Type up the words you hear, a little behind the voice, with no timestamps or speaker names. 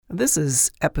This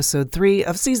is episode 3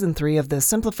 of season 3 of the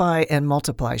Simplify and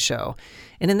Multiply show.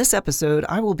 And in this episode,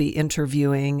 I will be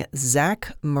interviewing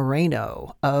Zach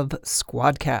Moreno of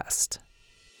Squadcast.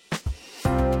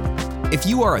 If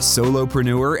you are a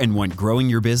solopreneur and want growing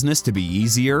your business to be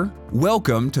easier,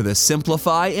 welcome to the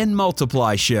Simplify and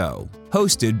Multiply show,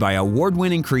 hosted by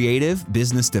award-winning creative,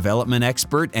 business development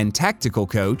expert, and tactical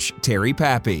coach, Terry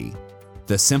Pappy.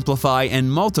 The Simplify and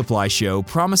Multiply show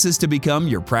promises to become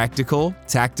your practical,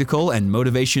 tactical, and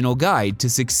motivational guide to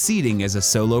succeeding as a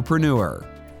solopreneur.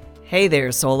 Hey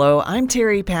there, Solo. I'm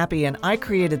Terry Pappy, and I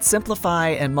created Simplify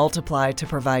and Multiply to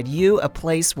provide you a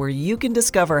place where you can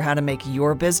discover how to make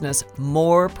your business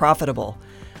more profitable.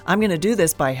 I'm going to do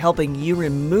this by helping you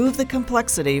remove the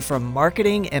complexity from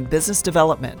marketing and business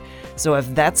development. So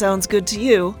if that sounds good to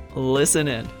you, listen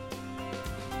in.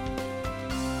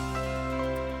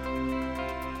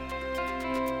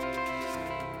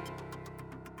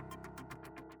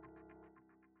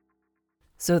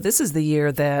 So this is the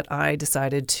year that I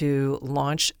decided to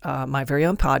launch my very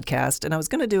own podcast, and I was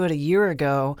going to do it a year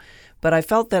ago, but I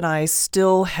felt that I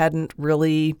still hadn't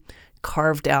really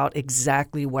carved out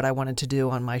exactly what I wanted to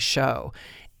do on my show.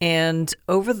 And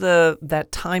over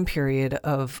that time period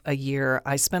of a year,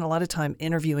 I spent a lot of time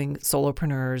interviewing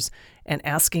solopreneurs and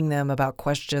asking them about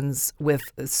questions with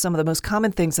some of the most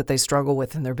common things that they struggle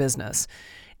with in their business.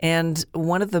 And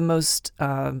one of the most,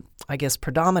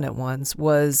 predominant ones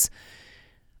was,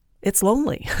 it's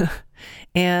lonely.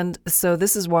 And so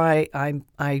this is why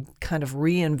I kind of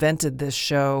reinvented this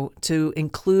show to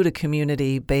include a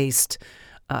community-based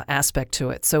aspect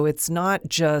to it. So it's not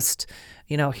just,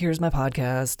 here's my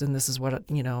podcast and this is what,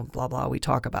 blah, blah, we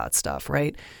talk about stuff,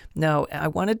 right? No, I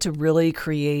wanted to really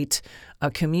create a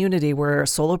community where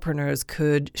solopreneurs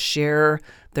could share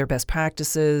their best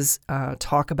practices,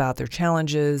 talk about their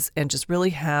challenges, and just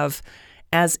really have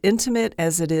as intimate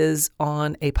as it is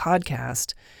on a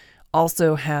podcast,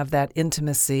 also have that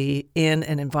intimacy in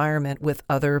an environment with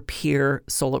other peer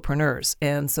solopreneurs.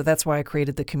 And so that's why I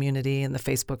created the community and the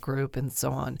Facebook group and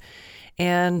so on.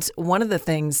 And one of the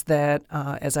things that,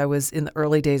 as I was in the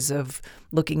early days of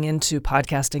looking into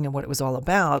podcasting and what it was all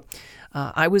about,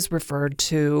 I was referred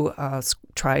to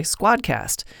try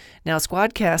Squadcast. Now,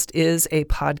 Squadcast is a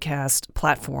podcast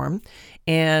platform,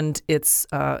 and it's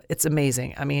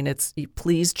amazing. I mean,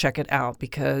 please check it out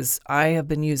because I have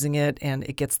been using it, and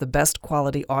it gets the best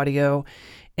quality audio,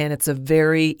 and it's a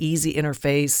very easy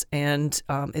interface, and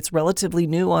it's relatively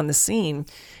new on the scene.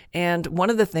 And one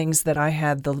of the things that I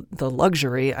had the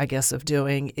luxury, I guess, of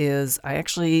doing is I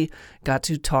actually got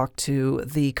to talk to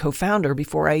the co-founder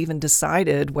before I even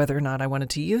decided whether or not I wanted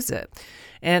to use it.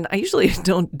 And I usually I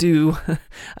don't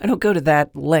go to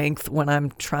that length when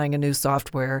I'm trying a new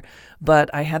software, but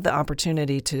I had the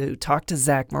opportunity to talk to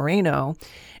Zach Moreno,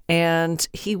 and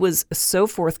he was so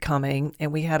forthcoming,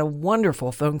 and we had a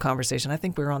wonderful phone conversation. I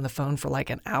think we were on the phone for like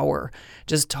an hour,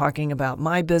 just talking about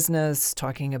my business,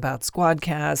 talking about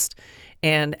Squadcast,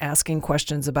 and asking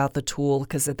questions about the tool,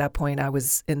 because at that point I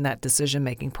was in that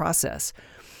decision-making process.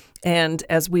 And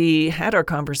as we had our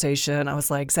conversation, I was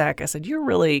like, Zach, I said, you're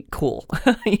really cool.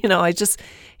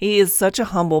 He is such a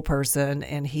humble person,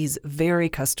 and he's very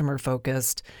customer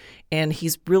focused. And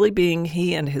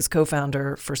he and his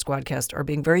co-founder for Squadcast are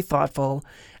being very thoughtful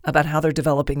about how they're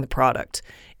developing the product.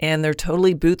 And they're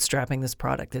totally bootstrapping this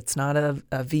product. It's not a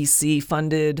VC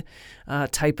funded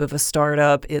type of a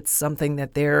startup. It's something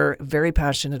that they're very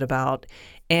passionate about.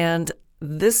 And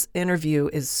this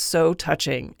interview is so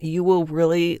touching. You will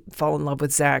really fall in love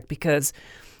with Zach because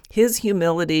his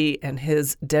humility and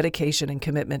his dedication and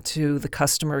commitment to the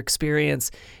customer experience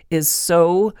is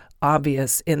so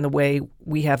obvious in the way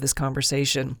we have this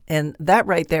conversation. And that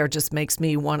right there just makes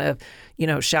me want to,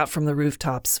 shout from the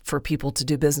rooftops for people to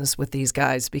do business with these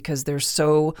guys because they're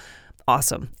so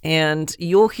awesome. And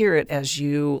you'll hear it as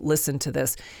you listen to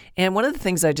this. And one of the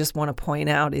things I just want to point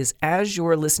out is as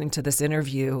you're listening to this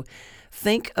interview,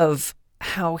 think of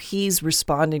how he's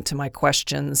responding to my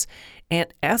questions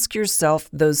and ask yourself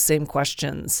those same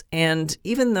questions. And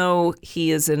even though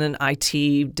he is in an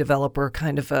IT developer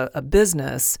kind of a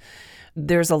business,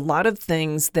 there's a lot of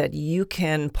things that you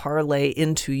can parlay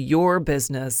into your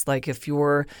business, like if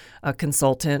you're a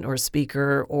consultant or a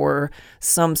speaker or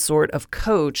some sort of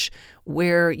coach,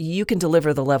 where you can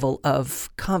deliver the level of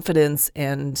confidence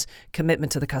and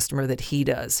commitment to the customer that he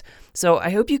does. So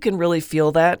I hope you can really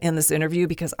feel that in this interview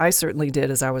because I certainly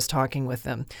did as I was talking with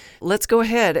him. Let's go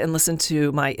ahead and listen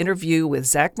to my interview with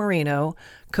Zach Moreno,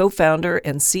 co-founder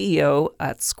and CEO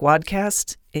at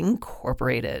Squadcast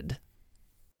Incorporated.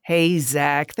 Hey,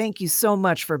 Zach, thank you so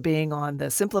much for being on the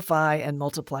Simplify and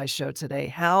Multiply show today.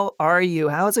 How are you?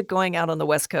 How is it going out on the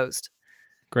West Coast?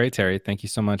 Great, Terry. Thank you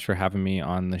so much for having me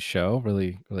on the show.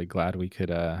 Really, really glad we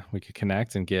could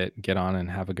connect and get on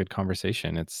and have a good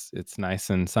conversation. It's nice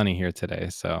and sunny here today,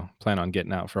 so plan on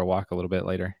getting out for a walk a little bit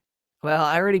later. Well,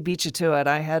 I already beat you to it.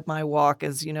 I had my walk,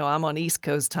 as you know, I'm on East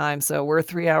Coast time, so we're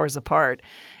 3 hours apart.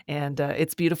 And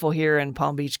it's beautiful here in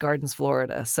Palm Beach Gardens,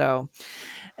 Florida. So,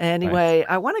 Nice. anyway,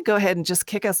 I want to go ahead and just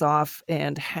kick us off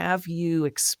and have you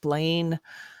explain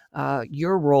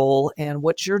your role and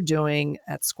what you're doing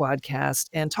at Squadcast,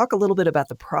 and talk a little bit about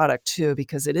the product too,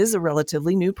 because it is a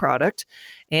relatively new product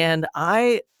and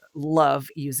I love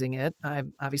using it.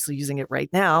 I'm obviously using it right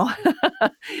now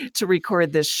to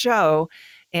record this show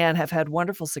and have had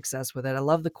wonderful success with it. I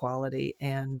love the quality.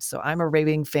 And so I'm a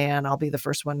raving fan. I'll be the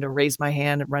first one to raise my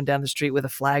hand and run down the street with a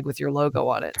flag with your logo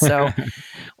on it. So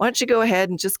why don't you go ahead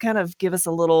and just kind of give us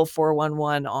a little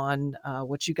 411 on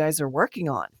what you guys are working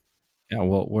on? Yeah,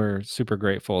 well, we're super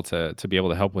grateful to be able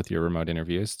to help with your remote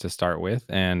interviews to start with,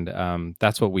 and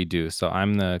that's what we do. So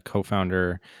I'm the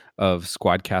co-founder of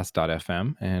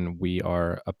Squadcast.fm, and we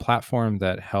are a platform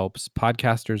that helps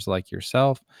podcasters like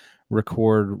yourself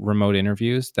record remote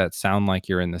interviews that sound like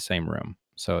you're in the same room.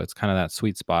 So it's kind of that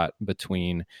sweet spot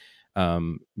between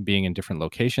being in different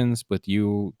locations with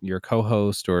you, your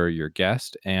co-host or your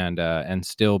guest, and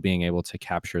still being able to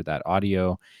capture that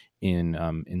audio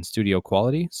in studio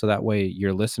quality, so that way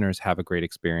your listeners have a great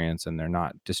experience and they're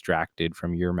not distracted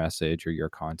from your message or your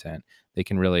content. They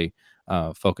can really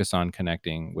focus on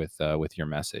connecting with your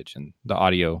message, and the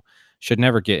audio should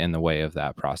never get in the way of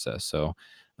that process. So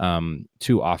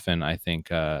too often, I think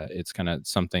it's kind of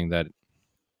something that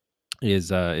is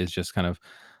just kind of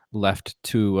left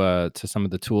to some of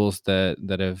the tools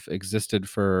that have existed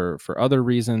for other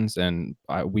reasons, and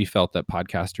we felt that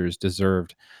podcast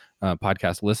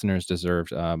listeners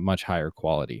deserved much higher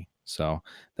quality. So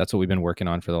that's what we've been working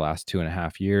on for the last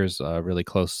 2.5 years, really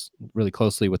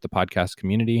closely with the podcast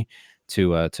community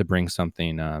to bring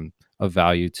something of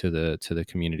value to the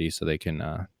community, so they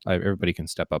can everybody can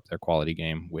step up their quality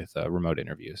game with remote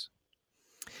interviews.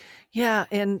 Yeah,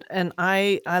 and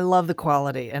I love the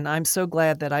quality, and I'm so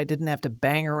glad that I didn't have to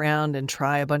bang around and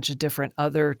try a bunch of different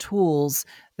other tools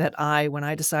that when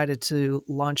I decided to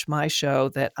launch my show,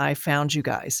 that I found you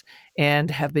guys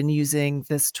and have been using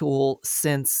this tool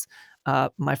since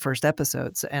my first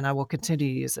episodes, and I will continue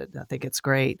to use it. I think it's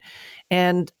great.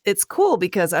 And it's cool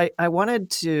because I wanted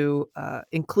to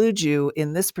include you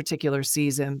in this particular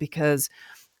season because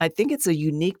I think it's a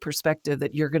unique perspective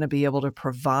that you're gonna be able to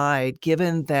provide,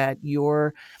 given that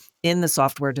you're in the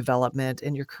software development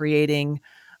and you're creating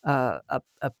a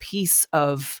piece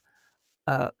of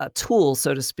a tool,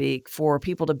 so to speak, for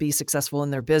people to be successful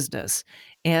in their business.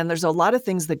 And there's a lot of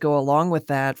things that go along with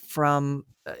that, from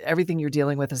everything you're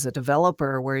dealing with as a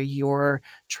developer, where you're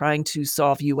trying to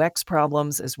solve UX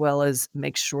problems as well as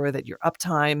make sure that your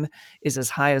uptime is as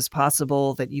high as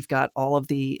possible, that you've got all of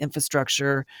the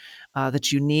infrastructure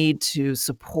that you need to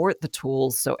support the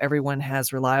tools so everyone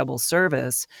has reliable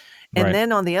service. And Right.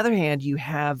 then on the other hand, you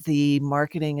have the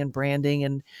marketing and branding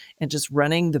and just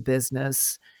running the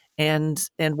business and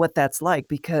what that's like,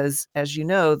 because as you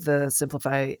know, the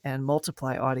Simplify and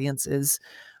Multiply audience is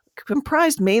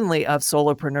comprised mainly of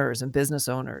solopreneurs and business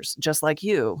owners, just like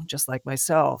you, just like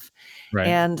myself. Right.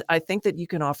 And I think that you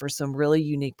can offer some really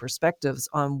unique perspectives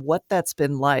on what that's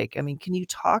been like. I mean, can you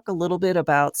talk a little bit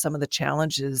about some of the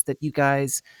challenges that you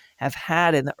guys have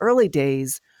had in the early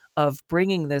days of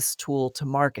bringing this tool to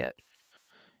market?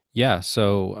 Yeah,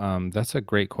 so that's a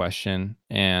great question,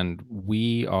 and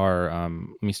we are.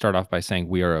 Let me start off by saying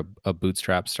we are a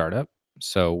bootstrap startup.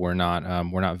 So we're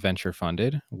not venture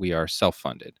funded. We are self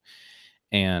funded,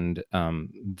 and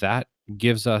that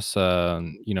gives us a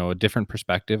different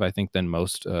perspective, I think, than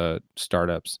most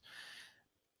startups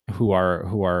who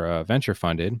are venture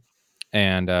funded.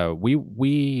 And we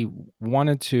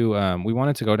wanted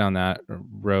to go down that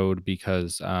road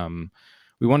because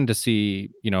we wanted to see,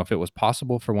 if it was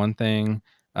possible, for one thing,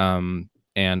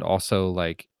 and also,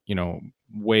 like,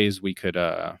 ways we could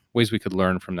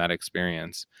learn from that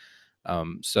experience.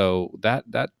 So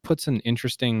that puts an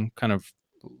interesting kind of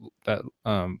that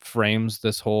frames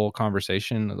this whole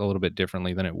conversation a little bit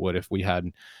differently than it would if we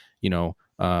had, a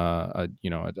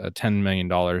 $10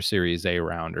 million Series A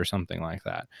round or something like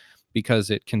that,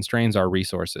 because it constrains our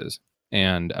resources,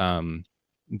 and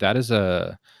that is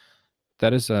a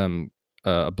that is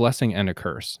a blessing and a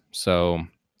curse. So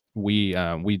we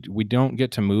don't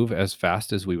get to move as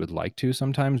fast as we would like to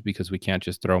sometimes because we can't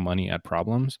just throw money at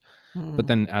problems. But Mm.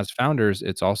 then as founders,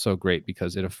 it's also great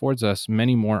because it affords us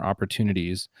many more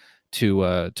opportunities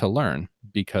to learn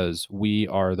because we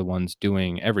are the ones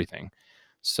doing everything.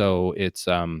 So it's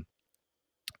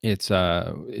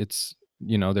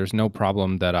there's no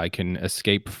problem that I can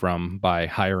escape from by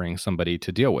hiring somebody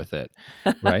to deal with it,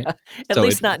 right? At So it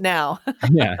least not now.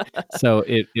 yeah. So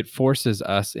it forces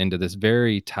us into this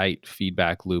very tight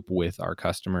feedback loop with our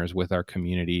customers, with our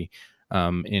community,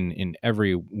 in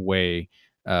every way,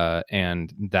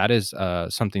 and that is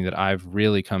something that I've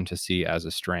really come to see as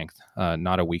a strength,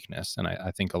 not a weakness. And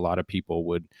I think a lot of people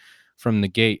would, from the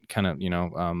gate, kind of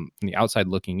from the outside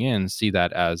looking in, see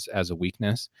that as a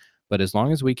weakness. But as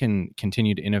long as we can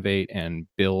continue to innovate and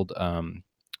build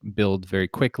very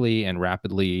quickly and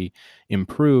rapidly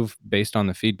improve based on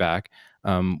the feedback,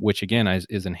 which again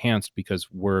is enhanced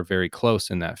because we're very close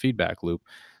in that feedback loop.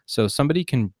 So somebody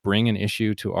can bring an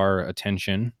issue to our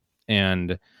attention,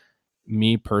 and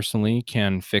me personally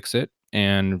can fix it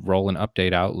and roll an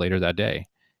update out later that day.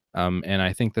 And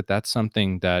I think that that's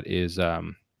something that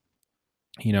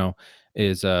you know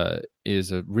is a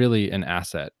really an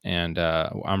asset, and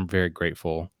I'm very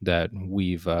grateful that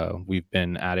we've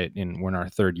been at it, we're in our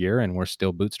third year and we're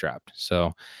still bootstrapped.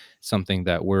 So something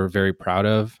that we're very proud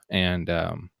of, and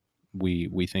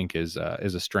we think is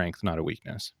a strength, not a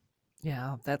weakness.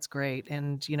 Yeah, that's great.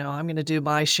 And I'm going to do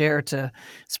my share to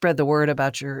spread the word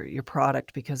about your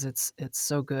product because it's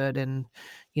so good, and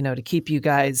to keep you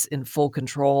guys in full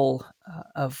control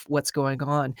of what's going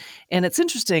on. And it's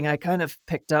interesting, I kind of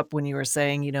picked up when you were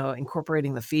saying,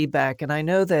 incorporating the feedback, and I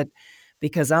know that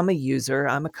because I'm a user,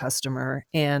 I'm a customer,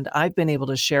 and I've been able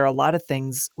to share a lot of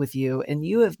things with you, and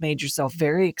you have made yourself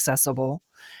very accessible,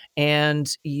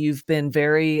 and you've been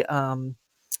very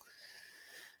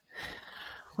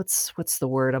what's the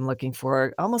word I'm looking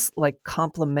for? Almost like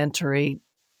complimentary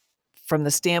from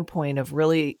the standpoint of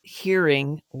really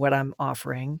hearing what I'm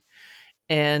offering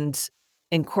and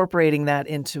incorporating that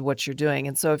into what you're doing.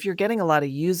 And so if you're getting a lot of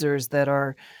users that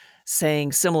are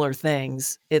saying similar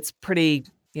things, it's pretty,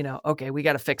 okay, we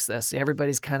got to fix this.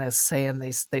 Everybody's kind of saying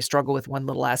they struggle with one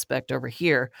little aspect over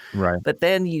here. Right. But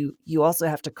then you also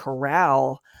have to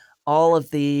corral all of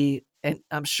the, and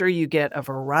I'm sure you get a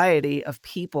variety of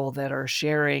people that are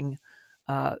sharing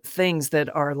things that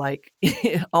are like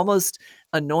almost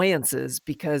annoyances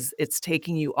because it's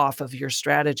taking you off of your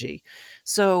strategy.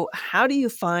 So, how do you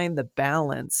find the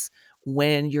balance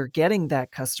when you're getting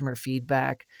that customer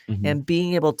feedback Mhm. and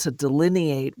being able to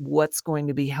delineate what's going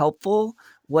to be helpful,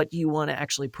 what you want to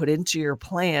actually put into your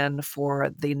plan for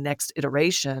the next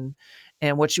iteration,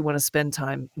 and what you want to spend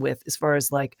time with as far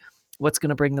as like what's going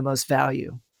to bring the most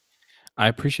value? I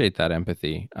appreciate that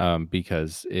empathy,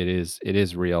 because it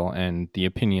is real, and the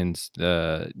opinions,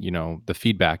 the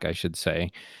feedback, I should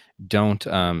say, don't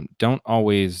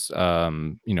always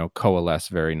coalesce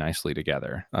very nicely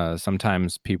together.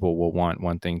 Sometimes people will want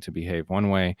one thing to behave one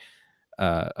way,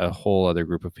 a whole other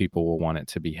group of people will want it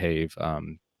to behave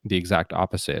the exact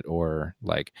opposite, or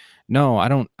like, no, I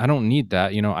don't need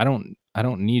that. I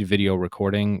don't need video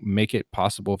recording. Make it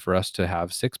possible for us to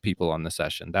have six people on the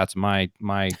session. That's my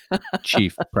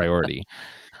chief priority.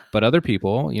 But other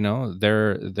people,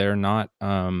 they're not.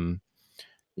 That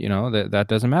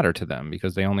doesn't matter to them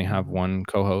because they only have Mhm. one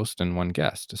co-host and one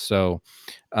guest. So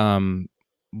um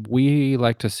we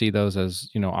like to see those as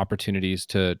opportunities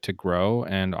to grow,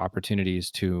 and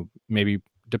opportunities to maybe,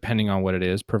 depending on what it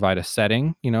is, provide a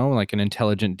setting, like an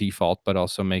intelligent default, but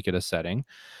also make it a setting.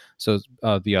 So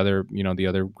the other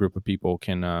group of people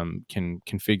can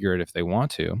configure it if they want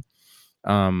to.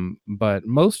 But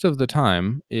most of the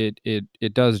time it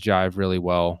does jive really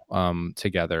well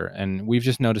together, and we've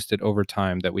just noticed it over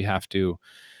time that we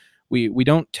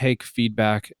don't take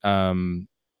feedback,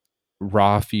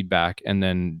 raw feedback, and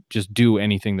then just do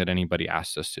anything that anybody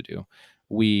asks us to do.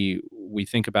 We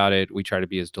think about it, we try to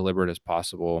be as deliberate as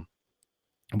possible.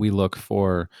 We look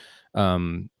for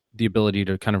the ability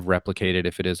to kind of replicate it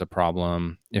if it is a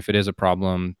problem. If it is a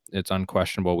problem, it's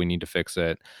unquestionable, we need to fix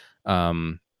it.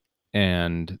 um,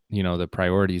 and the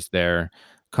priorities there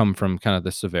come from kind of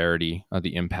the severity of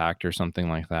the impact or something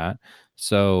like that.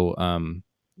 So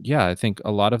yeah, I think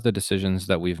a lot of the decisions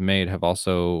that we've made have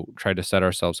also tried to set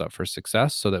ourselves up for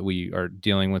success so that we are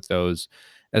dealing with those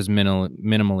as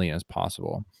minimally as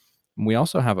possible. We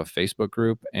also have a Facebook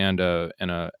group and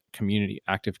a community,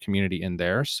 active community in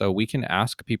there, so we can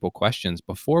ask people questions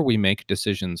before we make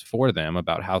decisions for them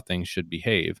about how things should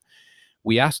behave.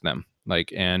 We ask them,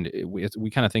 and we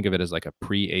kind of think of it as like a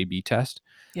pre A B test.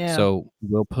 Yeah. So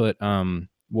we'll put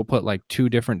we'll put like two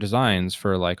different designs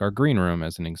for like our green room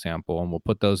as an example, and we'll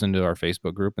put those into our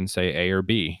Facebook group and say A or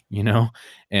B,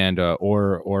 and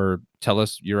or tell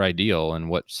us your ideal and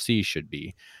what C should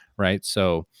be, right?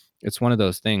 So it's one of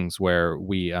those things where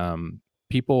we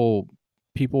people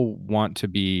people want to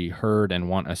be heard and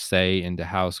want a say into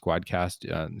how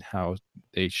Squadcast, how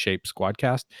they shape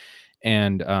Squadcast,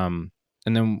 and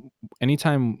and then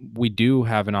anytime we do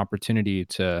have an opportunity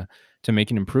to make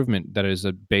an improvement that is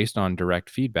based on direct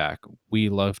feedback, we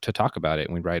love to talk about it.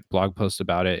 And we write blog posts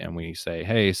about it, and we say,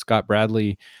 "Hey, Scott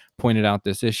Bradley pointed out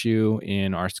this issue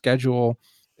in our schedule,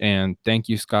 and thank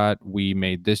you, Scott. We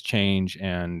made this change,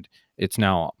 and it's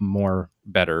now more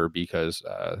better because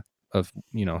of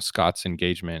Scott's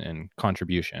engagement and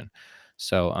contribution."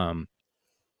 So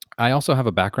I also have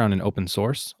a background in open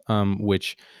source,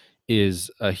 which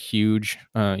is a huge,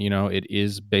 it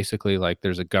is basically like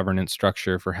there's a governance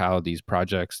structure for how these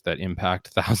projects that impact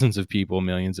thousands of people,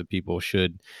 millions of people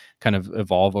should kind of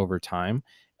evolve over time.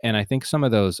 And I think some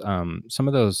of those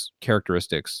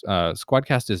characteristics,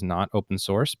 Squadcast is not open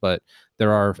source, but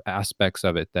there are aspects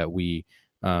of it that we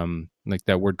like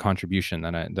that word contribution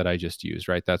that I just used,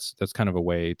 right? That's kind of a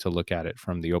way to look at it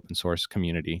from the open source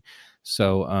community.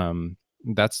 So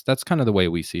that's kind of the way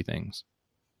we see things.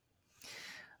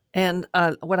 And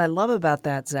what I love about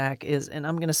that, Zach, is, and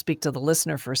I'm going to speak to the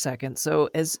listener for a second. So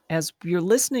as you're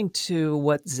listening to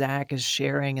what Zach is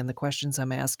sharing and the questions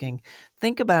I'm asking,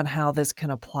 think about how this can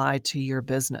apply to your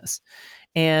business.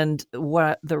 And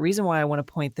what the reason why I want to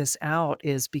point this out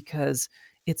is because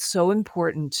it's so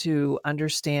important to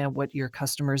understand what your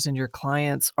customers and your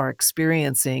clients are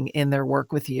experiencing in their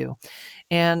work with you.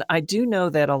 And I do know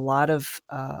that a lot of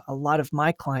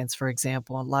my clients, for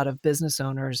example, a lot of business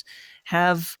owners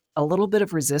have a little bit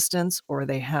of resistance, or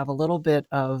they have a little bit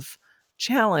of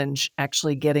challenge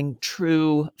actually getting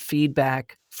true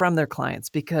feedback from their clients,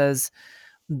 because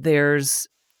there's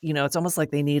it's almost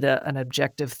like they need an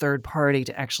objective third party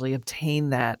to actually obtain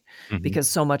that, Mhm. because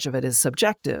so much of it is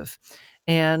subjective.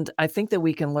 And I think that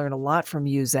we can learn a lot from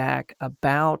you, Zach,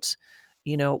 about,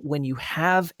 when you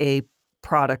have a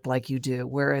product like you do,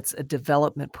 where it's a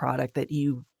development product that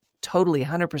you totally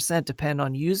 100% depend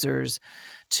on users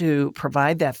to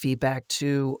provide that feedback,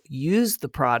 to use the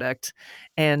product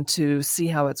and to see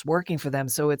how it's working for them.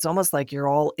 So it's almost like you're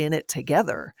all in it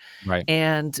together Right.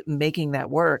 and making that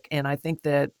work. And I think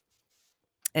that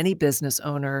any business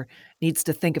owner needs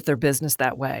to think of their business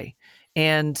that way.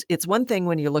 And it's one thing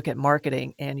when you look at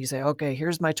marketing and you say, okay,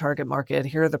 here's my target market.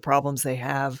 Here are the problems they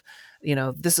have.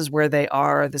 This is where they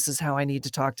are. This is how I need to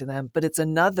talk to them. But it's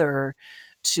another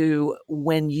to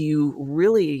when you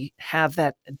really have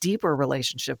that deeper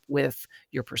relationship with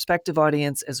your prospective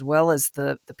audience, as well as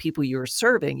the people you're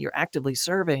actively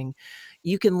serving,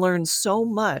 you can learn so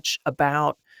much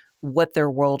about what their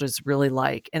world is really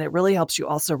like. And it really helps you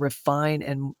also refine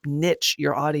and niche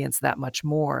your audience that much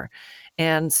more.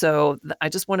 And so I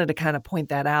just wanted to kind of point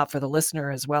that out for the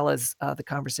listener, as well as the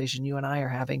conversation you and I are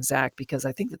having, Zach, because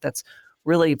I think that that's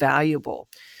really valuable.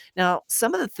 Now,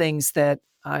 some of the things that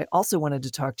I also wanted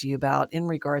to talk to you about in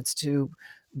regards to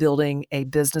building a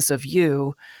business of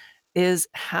you is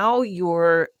how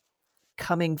you're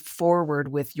coming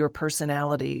forward with your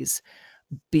personalities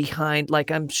behind,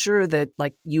 like, I'm sure that,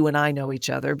 like, you and I know each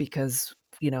other because,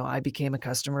 I became a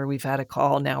customer, we've had a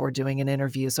call, now we're doing an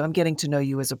interview, so I'm getting to know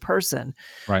you as a person.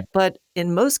 Right. But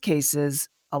in most cases,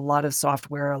 a lot of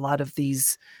software, a lot of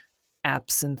these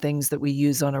apps and things that we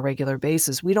use on a regular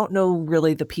basis, we don't know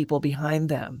really the people behind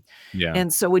them. Yeah.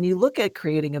 And so when you look at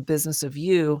creating a business of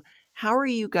you, how are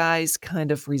you guys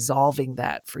kind of resolving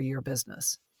that for your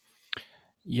business?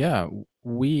 Yeah.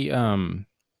 We are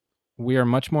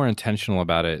much more intentional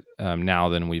about it now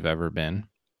than we've ever been,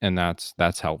 and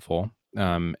that's helpful.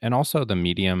 And also the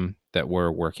medium that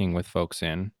we're working with folks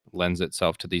in lends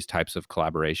itself to these types of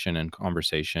collaboration and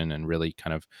conversation, and really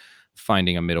kind of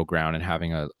finding a middle ground and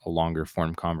having a longer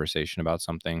form conversation about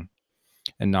something,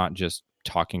 and not just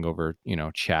talking over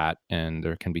chat. And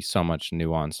there can be so much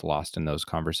nuance lost in those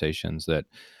conversations that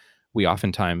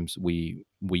we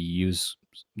use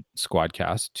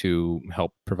Squadcast to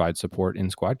help provide support in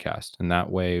Squadcast, and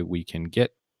that way we can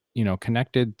get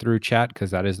connected through chat,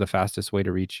 because that is the fastest way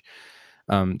to reach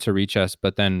us.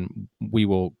 But then we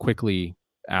will quickly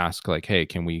ask, like, hey,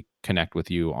 can we connect with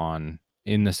you on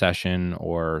in the session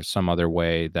or some other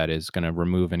way that is going to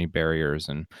remove any barriers,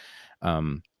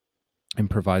 um, and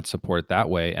provide support that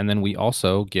way. And then we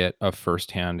also get a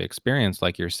firsthand experience,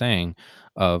 like you're saying,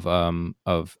 of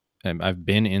I've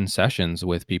been in sessions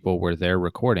with people where they're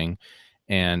recording,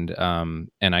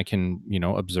 and I can,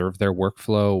 observe their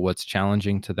workflow, what's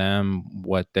challenging to them,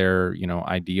 what their,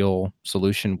 ideal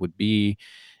solution would be.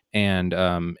 And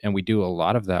we do a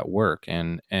lot of that work,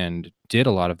 and did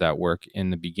a lot of that work in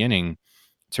the beginning,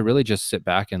 to really just sit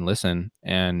back and listen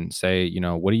and say,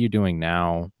 what are you doing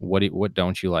now? What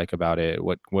don't you like about it?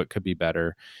 What could be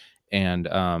better? And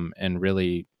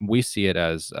really, we see it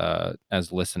as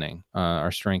listening.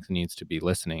 Our strength needs to be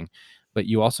listening, but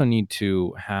you also need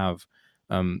to have,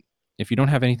 um, if you don't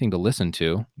have anything to listen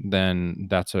to, then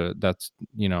that's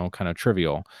kind of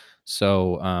trivial.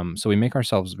 So we make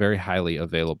ourselves very highly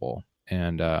available,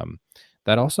 and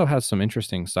that also has some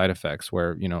interesting side effects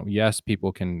where, yes,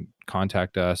 people can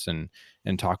contact us and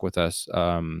talk with us,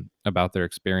 about their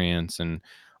experience and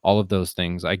all of those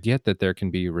things. I get that there can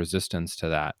be resistance to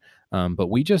that, but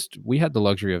we had the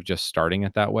luxury of just starting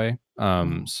it that way.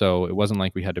 Mm. So it wasn't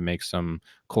like we had to make some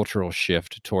cultural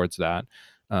shift towards that.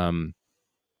 Um,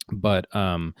 but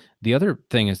the other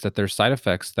thing is that there's side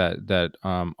effects that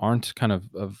aren't kind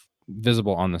of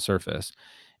visible on the surface.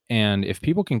 And if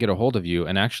people can get a hold of you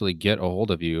and actually get a hold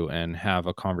of you and have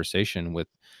a conversation with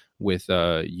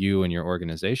you and your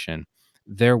organization,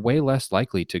 they're way less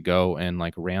likely to go and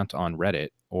like rant on Reddit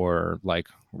or like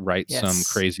write some Yes,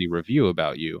 crazy review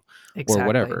about you or exactly.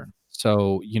 whatever.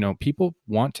 So, people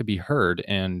want to be heard,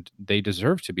 and they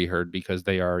deserve to be heard because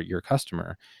they are your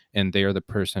customer, and they are the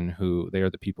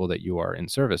people that you are in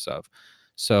service of.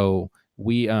 So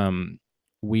we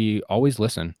always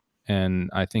listen, and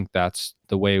I think that's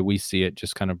the way we see it,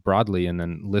 just kind of broadly, and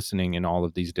then listening in all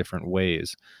of these different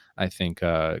ways, I think,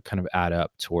 kind of add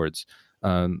up towards,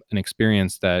 an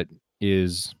experience that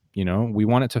is, we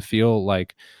want it to feel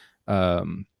like,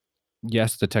 um,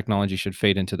 yes, the technology should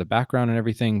fade into the background and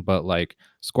everything, but like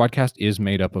Squadcast is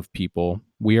made up of people.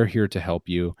 We are here to help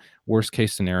you. Worst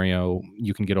case scenario,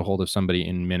 you can get a hold of somebody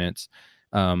in minutes,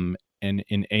 and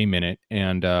in a minute,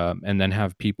 and then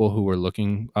have people who are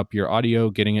looking up your audio,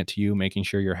 getting it to you, making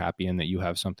sure you're happy and that you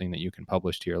have something that you can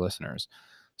publish to your listeners.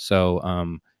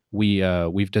 So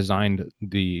we've designed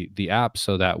the app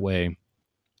so that way,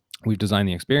 we've designed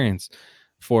the experience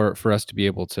for us to be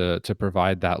able to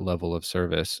provide that level of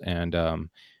service. And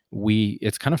we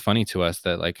it's kind of funny to us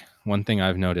that, like, one thing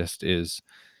I've noticed is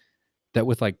that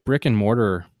with like brick and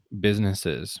mortar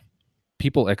businesses,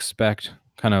 people expect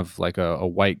kind of like a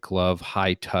white glove,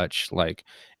 high touch like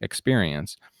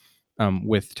experience.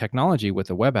 With technology, with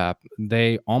a web app,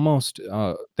 they almost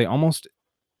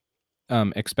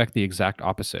expect the exact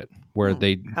opposite, where Hmm.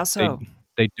 they How they so?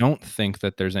 they don't think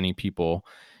that there's any people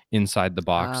inside the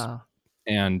box, Ah,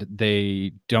 and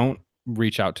they don't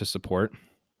reach out to support.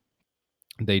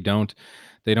 They don't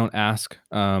they don't ask,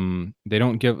 they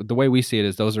don't give. The way we see it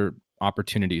is those are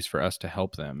opportunities for us to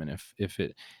help them. And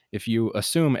if you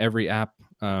assume every app,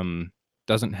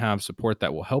 doesn't have support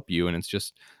that will help you, and it's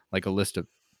just like a list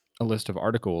of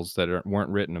articles that weren't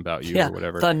written about you yeah, or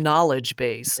whatever. the knowledge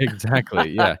base. Exactly,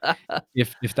 yeah.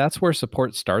 If that's where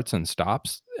support starts and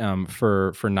stops,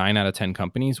 for 9 out of 10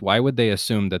 companies, why would they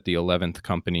assume that the 11th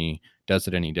company does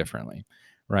it any differently,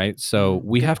 right? So, Mm,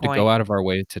 we good have to go point. out of our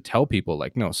way to tell people,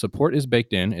 like, "No, support is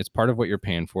baked in, it's part of what you're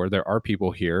paying for, there are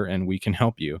people here, and we can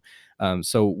help you."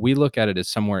 So we look at it as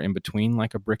somewhere in between,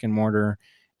 like a brick and mortar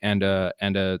and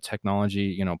a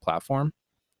technology, platform,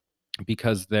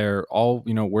 because they're all,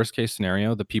 worst case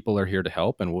scenario, the people are here to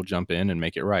help, and we'll jump in and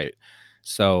make it right.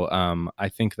 So I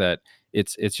think that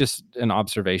it's just an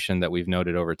observation that we've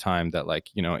noted over time, that, like,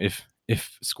 if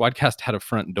Squadcast had a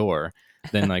front door,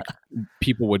 then like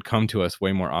people would come to us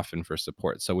way more often for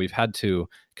support. So we've had to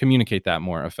communicate that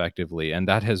more effectively, and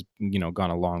that has,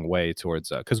 gone a long way towards,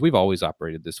 because we've always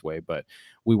operated this way, but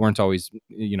we weren't always,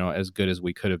 as good as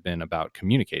we could have been about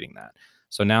communicating that.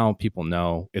 So now people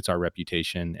know, it's our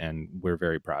reputation, and we're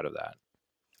very proud of that.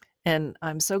 And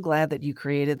I'm so glad that you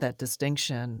created that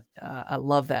distinction. I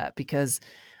love that because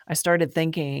I started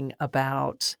thinking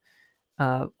about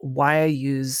why I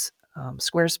use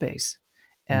Squarespace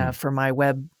Mhm, for my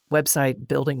website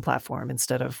building platform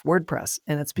instead of WordPress,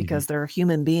 and it's mhm, because there are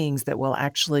human beings that will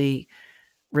actually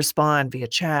respond via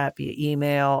chat, via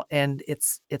email, and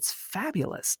it's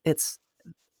fabulous. It's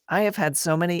I have had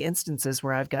so many instances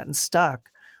where I've gotten stuck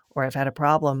or I've had a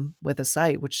problem with a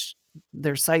site, which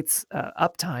their site's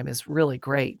uptime is really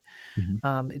great.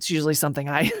 mhm. It's usually something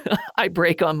I I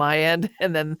break on my end,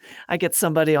 and then I get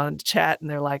somebody on chat, and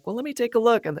they're like, "Well, let me take a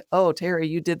look." And "Oh, Terry,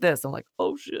 you did this." I'm like,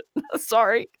 "Oh shit,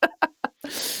 sorry."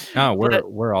 No, we're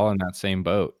But we're all in that same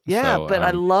boat. yeah, So, but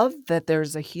I love that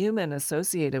there's a human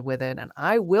associated with it, and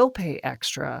I will pay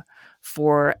extra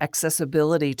for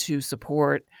accessibility to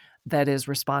support that is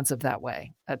responsive that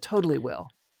way. I totally will.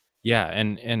 yeah,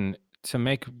 and to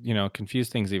make, confuse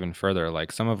things even further,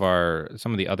 like some of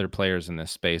the other players in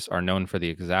this space are known for the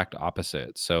exact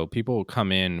opposite. So people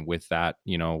come in with that,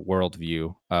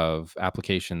 worldview of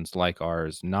applications like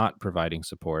ours not providing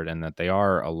support and that they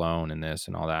are alone in this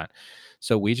and all that.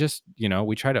 So we just,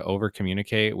 we try to over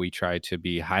communicate. We try to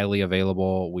be highly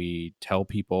available. We tell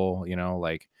people,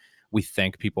 like, we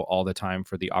thank people all the time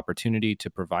for the opportunity to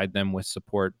provide them with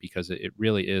support, because it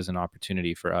really is an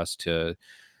opportunity for us to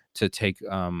take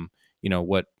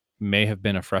what may have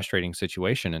been a frustrating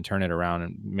situation and turn it around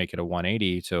and make it a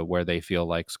 180 to where they feel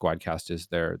like Squadcast is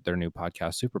their new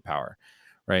podcast superpower,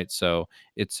 right? So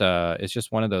it's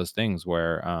just one of those things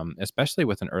where, especially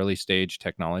with an early stage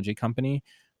technology company,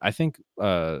 I think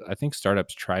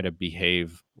startups try to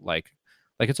behave like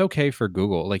it's okay for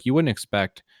Google. Like you wouldn't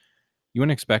expect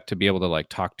to be able to like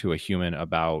talk to a human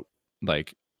about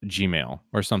like Gmail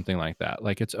or something like that.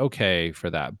 Like it's okay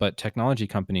for that. But technology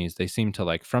companies, they seem to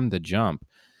like from the jump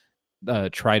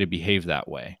try to behave that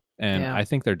way. And Yeah. I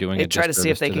think they're doing They a try to see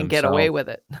if disservice they to can get away themselves. with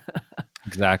it.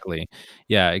 Exactly.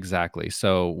 Yeah, exactly.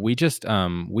 So we just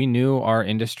we knew our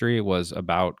industry was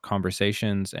about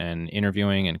conversations and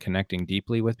interviewing and connecting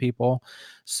deeply with people.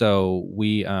 So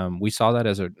we saw that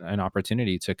as an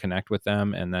opportunity to connect with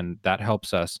them, and then that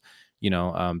helps us,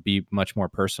 be much more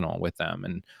personal with them,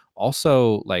 and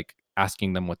also like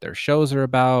asking them what their shows are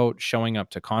about, showing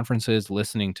up to conferences,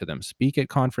 listening to them speak at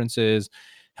conferences,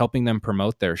 helping them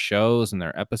promote their shows and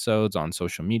their episodes on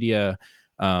social media,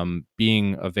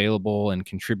 being available and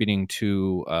contributing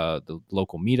to the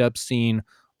local meetup scene.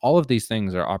 All of these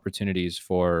things are opportunities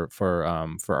for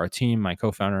our team, my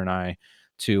co-founder and I,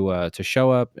 to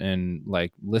show up and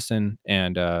like listen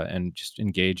and just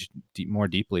engage more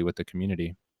deeply with the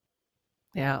community.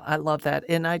 Yeah, I love that.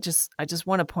 And I just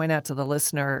want to point out to the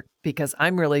listener, because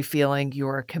I'm really feeling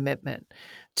your commitment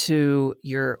to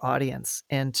your audience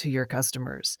and to your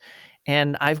customers.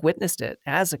 And I've witnessed it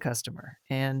as a customer,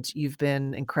 and you've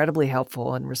been incredibly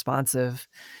helpful and responsive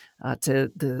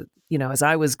to as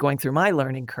I was going through my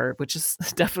learning curve, which is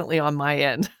definitely on my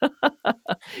end,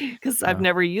 because I've Yeah.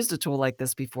 never used a tool like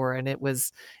this before, and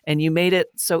you made it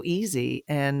so easy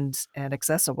and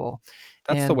accessible.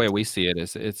 That's the And way we see it.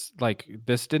 Is it's like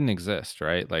this didn't exist,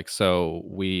 right? Like so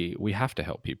we have to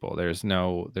help people. There's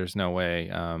no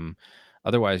way.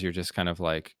 Otherwise you're just kind of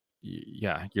like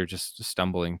yeah, you're just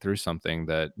stumbling through something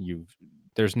that you've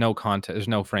there's no content, there's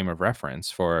no frame of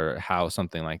reference for how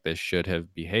something like this should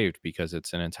have behaved because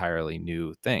it's an entirely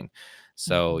new thing.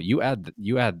 So Mhm.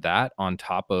 you add that on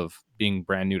top of being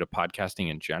brand new to podcasting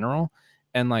in general,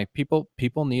 and like people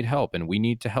need help and we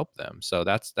need to help them. So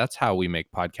that's how we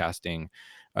make podcasting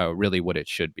really what it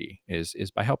should be, is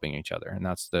by helping each other, and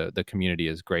that's the community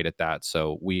is great at that.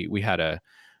 So we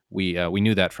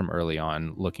knew that from early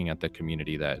on, looking at the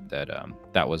community,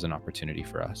 that was an opportunity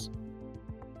for us.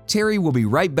 Terry will be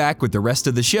right back with the rest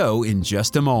of the show in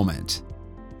just a moment.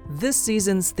 This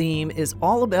season's theme is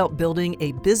all about building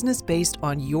a business based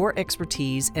on your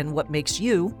expertise and what makes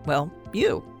you, well,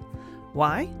 you.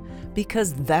 Why?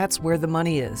 Because that's where the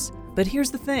money is. But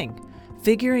here's the thing.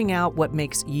 Figuring out what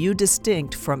makes you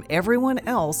distinct from everyone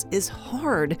else is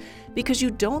hard because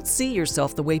you don't see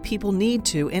yourself the way people need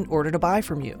to in order to buy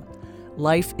from you.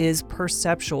 Life is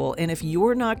perceptual, and if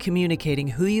you're not communicating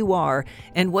who you are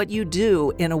and what you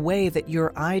do in a way that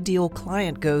your ideal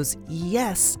client goes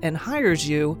yes and hires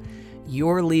you,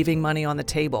 you're leaving money on the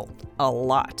table. A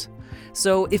lot.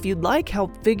 So if you'd like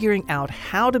help figuring out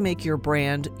how to make your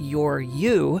brand, your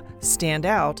you, stand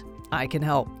out, I can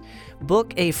help.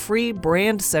 Book a free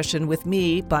brand session with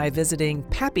me by visiting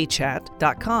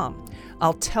pappychat.com.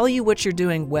 I'll tell you what you're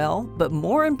doing well, but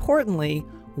more importantly,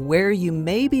 where you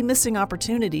may be missing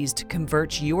opportunities to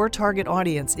convert your target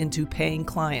audience into paying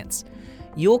clients.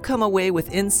 You'll come away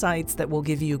with insights that will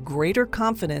give you greater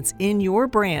confidence in your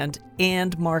brand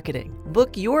and marketing.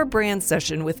 Book your brand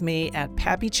session with me at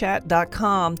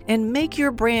pappychat.com and make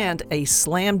your brand a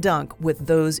slam dunk with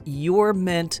those you're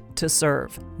meant to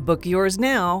serve. Book yours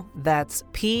now. That's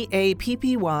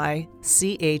pappychat.com.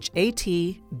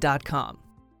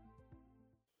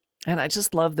 And I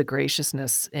just love the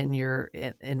graciousness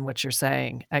in what you're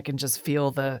saying. I can just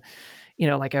feel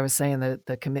like I was saying,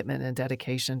 the commitment and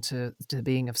dedication to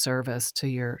being of service to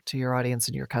your audience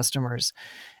and your customers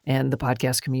and the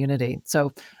podcast community. So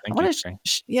I Thank you, want to, Trey.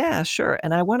 yeah, sure.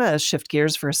 And I want to shift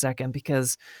gears for a second,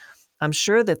 because I'm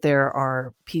sure that there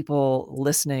are people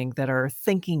listening that are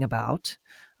thinking about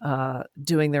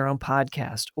doing their own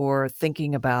podcast, or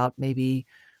thinking about maybe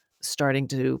starting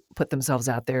to put themselves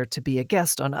out there to be a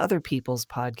guest on other people's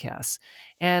podcasts.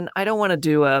 And I don't want to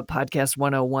do a podcast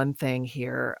 101 thing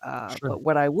here, Sure. but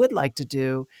what I would like to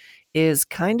do is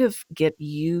kind of get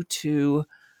you to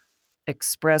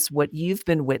express what you've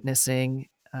been witnessing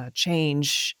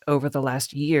change over the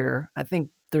last year. I think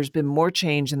there's been more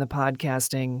change in the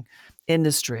podcasting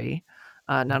industry,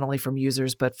 not only from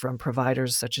users, but from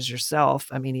providers such as yourself.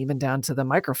 I mean, even down to the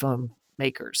microphone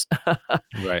makers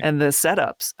Right. and the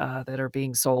setups that are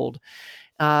being sold.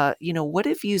 What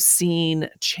have you seen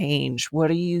change?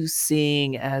 What are you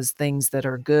seeing as things that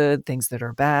are good, things that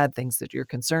are bad, things that you're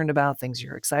concerned about, things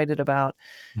you're excited about?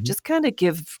 Mhm. Just kind of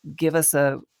give us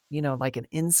like an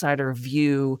insider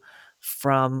view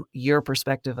from your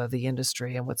perspective of the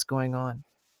industry and what's going on.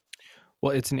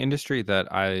 Well, it's an industry that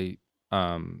I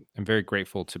am very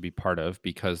grateful to be part of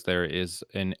because there is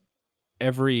an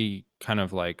every kind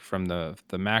of like from the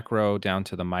macro down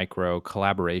to the micro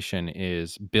collaboration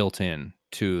is built in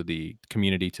to the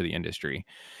community, to the industry.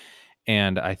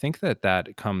 And I think that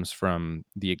that comes from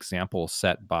the example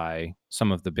set by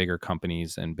some of the bigger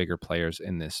companies and bigger players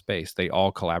in this space. They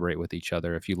all collaborate with each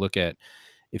other. If you look at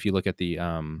the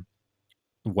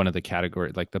one of the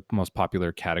category, like the most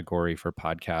popular category for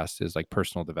podcasts is like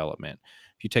personal development.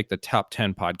 If you take the top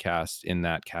 10 podcasts in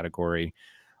that category,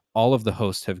 all of the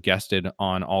hosts have guested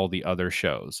on all the other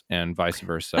shows and vice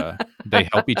versa. They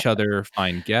help each other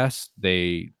find guests.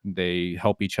 They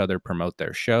help each other promote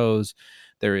their shows.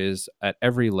 There is at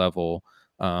every level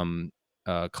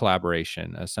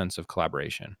collaboration, a sense of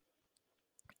collaboration,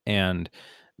 and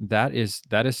that is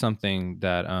something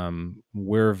that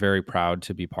we're very proud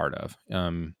to be part of.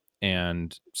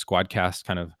 And Squadcast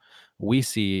kind of we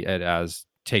see it as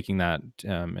taking that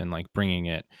and like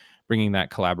bringing that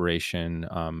collaboration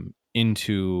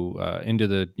into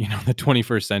the the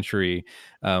 21st century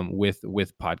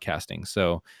with podcasting.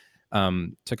 So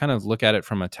to kind of look at it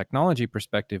from a technology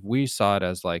perspective, we saw it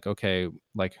as like, okay,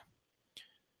 like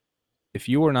if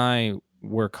you and I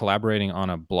were collaborating on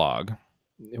a blog,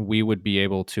 we would be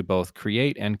able to both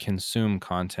create and consume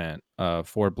content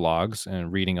for blogs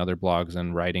and reading other blogs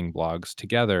and writing blogs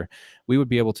together. We would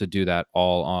be able to do that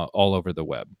all over the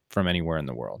web from anywhere in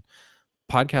the world.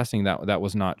 Podcasting, that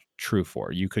was not true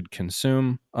for. You could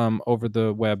consume over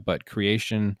the web, but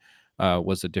creation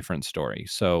was a different story.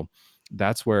 So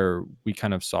that's where we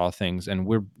kind of saw things, and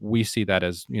we see that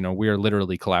as we are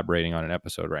literally collaborating on an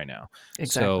episode right now.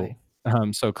 So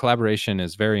Exactly. so collaboration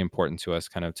is very important to us,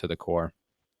 kind of to the core.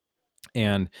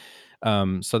 And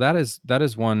so that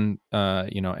is one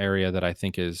area that I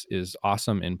think is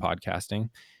awesome in podcasting.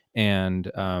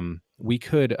 And we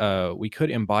could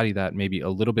embody that maybe a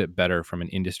little bit better from an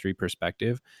industry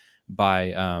perspective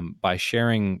by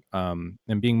sharing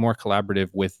and being more collaborative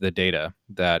with the data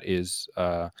that is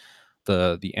the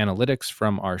analytics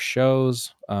from our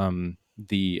shows,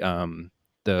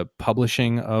 the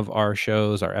publishing of our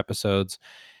shows, our episodes,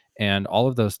 and all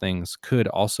of those things could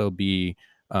also be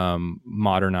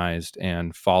modernized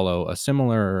and follow a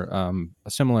similar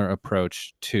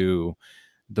approach to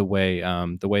the way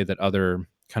that other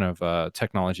kind of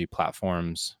technology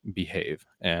platforms behave.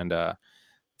 And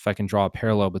if I can draw a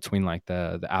parallel between like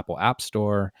the Apple App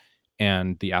Store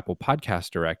and the Apple Podcast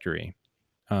Directory,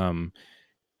 um,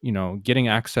 getting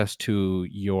access to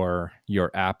your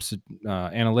app's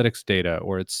analytics data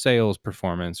or its sales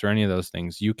performance or any of those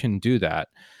things, you can do that,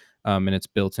 and it's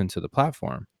built into the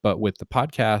platform. But with the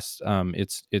podcast,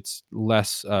 it's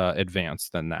less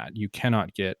advanced than that. You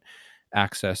cannot get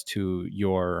access to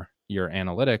your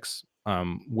analytics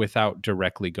without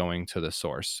directly going to the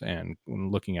source and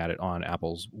looking at it on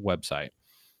Apple's website.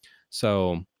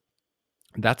 So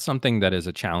that's something that is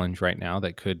a challenge right now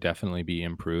that could definitely be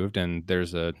improved, and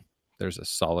there's a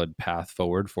solid path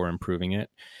forward for improving it.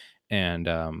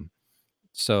 And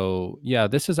so yeah,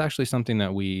 this is actually something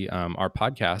that we our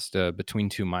podcast, Between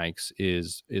Two Mics,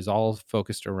 is all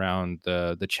focused around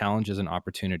the challenges and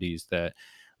opportunities that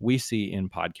we see in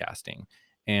podcasting.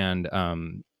 And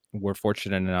we're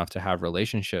fortunate enough to have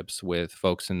relationships with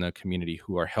folks in the community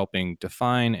who are helping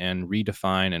define and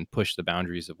redefine and push the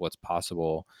boundaries of what's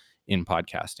possible in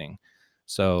podcasting.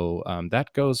 So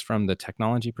that goes from the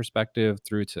technology perspective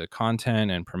through to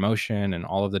content and promotion and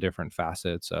all of the different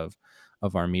facets of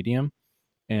our medium.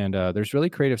 And there's really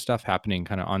creative stuff happening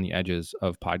kind of on the edges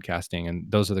of podcasting, and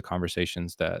those are the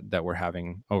conversations that we're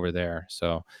having over there.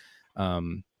 So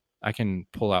um, I can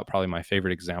pull out probably my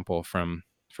favorite example from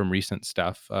recent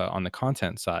stuff on the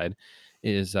content side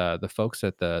is the folks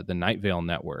at the Night Vale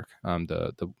Network,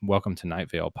 the Welcome to Night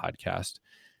Vale podcast.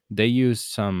 They use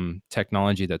some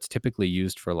technology that's typically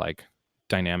used for like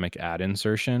dynamic ad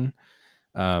insertion,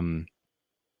 um,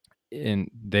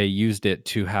 and they used it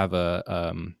to have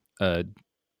a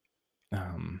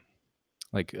um,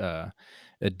 like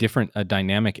a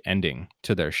dynamic ending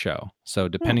to their show. So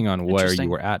depending on where you Interesting.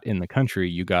 were at in the country,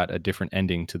 you got a different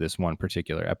ending to this one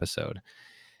particular episode.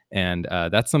 And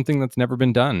that's something that's never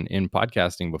been done in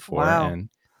podcasting before. Wow. And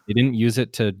they didn't use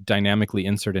it to dynamically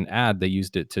insert an ad. They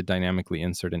used it to dynamically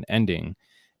insert an ending.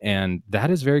 And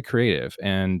that is very creative.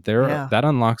 And Yeah. that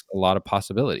unlocks a lot of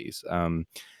possibilities.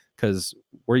 Because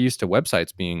we're used to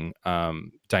websites being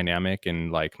dynamic,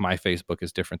 and like my Facebook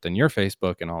is different than your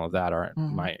Facebook and all of that, or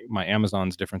Hmm. my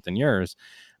Amazon's different than yours.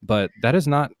 But that is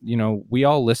not, we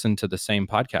all listen to the same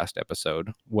podcast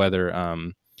episode, whether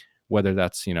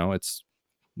that's, it's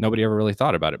nobody ever really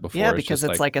thought about it Yeah, before. It's because just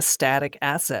it's like, like a static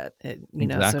asset, so to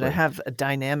exactly. have a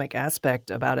dynamic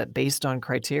aspect about it based on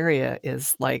criteria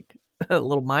is like a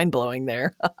little mind blowing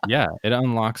there. Yeah, it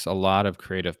unlocks a lot of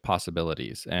creative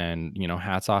possibilities, and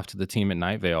hats off to the team at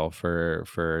Night Vale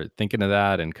for thinking of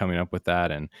that and coming up with that.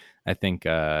 And I think,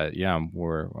 yeah,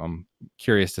 I'm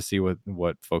curious to see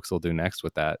what folks will do next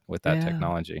with that Yeah.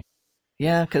 technology.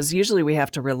 Yeah, because usually we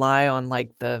have to rely on, like,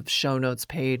 the show notes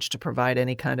page to provide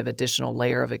any kind of additional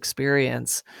layer of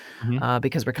experience, Hmm.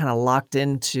 because we're kinda locked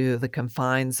into the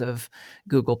confines of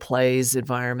Google Play's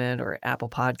environment or Apple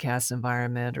Podcasts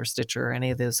environment or Stitcher or any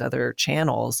of those other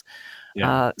channels.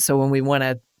 Yeah, So when we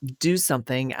wanna do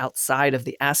something outside of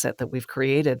the asset that we've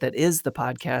created that is the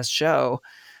podcast show,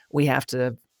 we have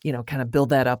to, kinda build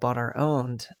that up on our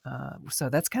own. So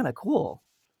that's kinda cool.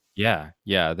 yeah,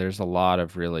 yeah. There's a lot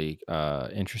of really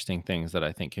interesting things that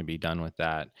I think can be done with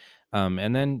that.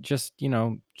 And then just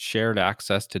shared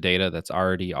access to data that's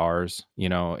already ours,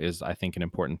 is I think an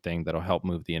important thing that'll help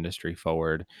move the industry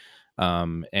forward.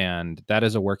 And that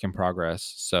is a work in progress.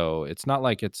 So it's not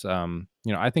like it's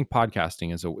I think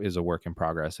podcasting is a work in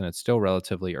progress, and it's still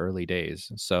relatively early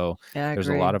days. So Yeah, I there's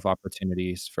a lot agree. of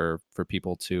opportunities for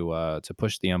people to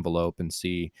push the envelope and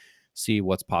see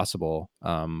what's possible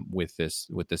with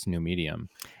this new medium.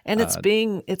 And Uh,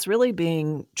 it's really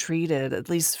being treated, at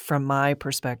least from my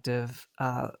perspective,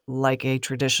 like a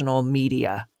traditional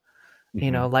media,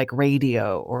 mhm. like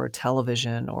radio or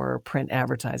television or print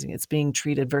advertising. It's being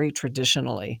treated very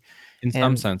traditionally. In some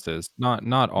And senses,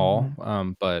 not all,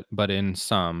 Mhm. but in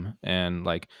some. And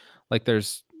like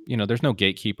there's no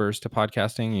gatekeepers to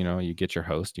podcasting. You get your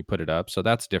host, you put it up, so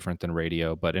that's different than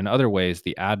radio. But in other ways,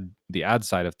 the ad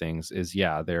side of things is,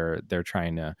 yeah, they're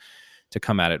trying to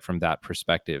come at it from that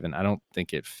perspective, and I don't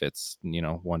think it fits,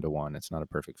 one to one. It's not a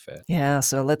perfect fit. Yeah,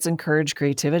 so let's encourage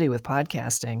creativity with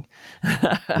podcasting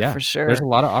Yeah, for there's a sure.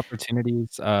 lot of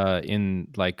opportunities in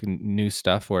like new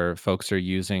stuff where folks are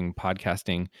using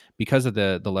podcasting because of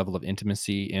the level of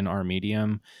intimacy in our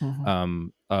medium.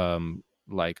 Mhm.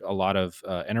 Like a lot of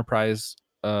enterprise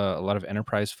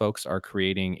folks are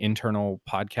creating internal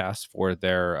podcasts for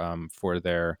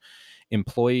their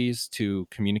employees to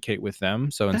communicate with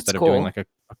them. So That's instead of doing cool. like a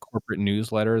corporate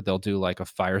newsletter, they'll do like a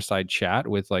fireside chat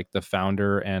with like the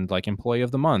founder and like employee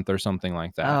of the month or something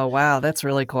like that. Oh, wow, that's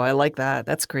really cool. I like that.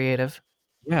 That's creative.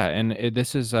 Yeah, and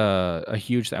this is a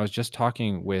huge. I was just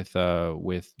talking with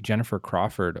Jennifer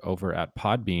Crawford over at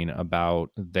Podbean about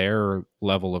their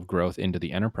level of growth into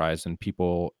the enterprise, and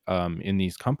people in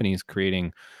these companies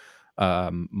creating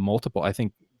multiple. I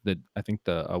think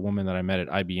the a woman that I met at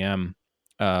IBM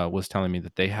was telling me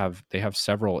that they have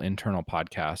several internal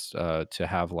podcasts to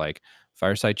have like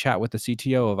fireside chat with the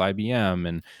CTO of IBM,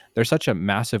 and they're such a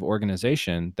massive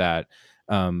organization that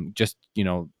just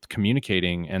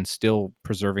communicating and still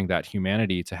preserving that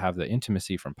humanity to have the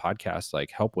intimacy from podcasts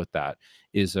like help with that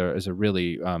is a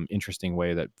really interesting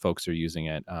way that folks are using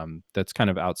it, that's kind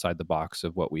of outside the box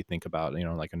of what we think about,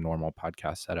 like a normal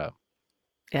podcast setup.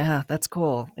 Yeah, that's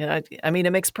cool. And I mean,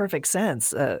 it makes perfect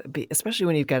sense, especially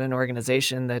when you've got an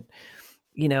organization that,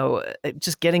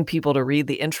 just getting people to read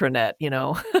the intranet,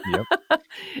 Yep.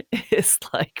 is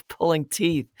like pulling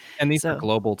teeth. And these are So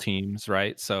global teams,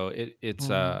 right? So it's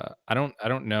Mhm. I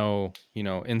don't know,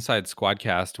 inside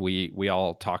Squadcast we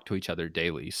all talk to each other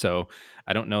daily. So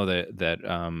I don't know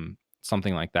that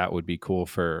something like that would be cool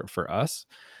for us,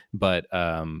 but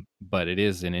it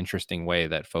is an interesting way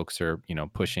that folks are,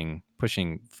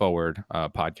 pushing forward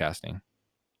podcasting.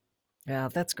 Yeah,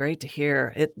 that's great to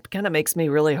hear. It kinda makes me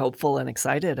really hopeful and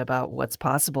excited about what's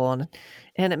possible,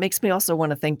 and it makes me also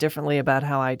wanna think differently about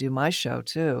how I do my show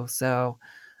too. So,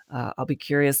 I'll be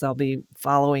curious. I'll be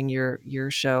following your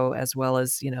show as well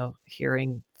as,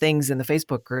 hearing things in the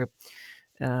Facebook group,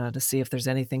 to see if there's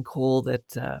anything cool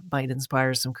that, might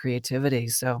inspire some creativity.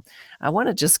 So, I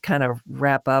wanna just kind of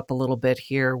wrap up a little bit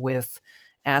here with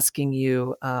asking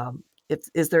you, if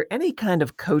is there any kind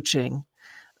of coaching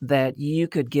that you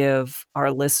could give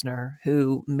our listener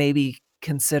who may be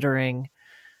considering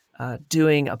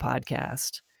doing a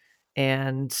podcast?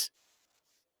 and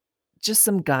just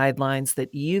some guidelines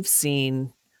that you've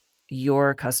seen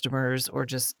your customers or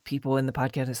just people in the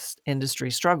podcast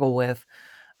industry struggle with,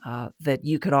 that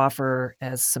you could offer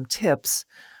as some tips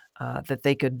that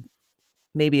they could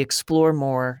maybe explore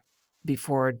more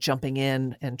before jumping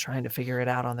in and trying to figure it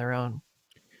out on their own.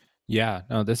 Yeah,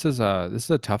 no, this is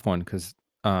a tough one because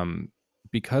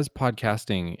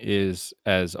podcasting is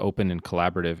as open and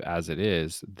collaborative as it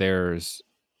is, there's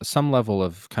some level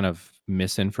of kind of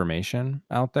misinformation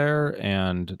out there,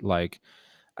 and like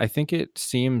I think it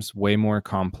seems way more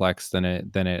complex than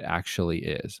it actually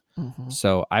is. Mhm.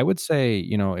 So I would say,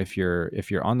 you know, if you're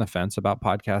on the fence about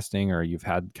podcasting, or you've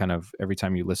had kind of every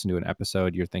time you listen to an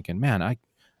episode, you're thinking, man, I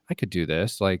could do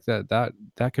this. Like that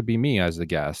could be me as the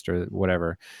guest or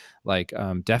whatever. Like,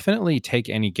 definitely take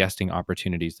any guesting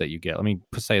opportunities that you get. Let me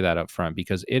say that up front,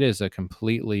 because it is a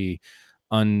completely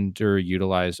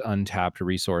underutilized, untapped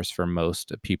resource for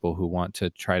most people who want to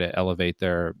try to elevate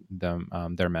their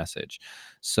message.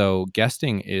 So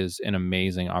guesting is an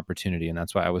amazing opportunity, and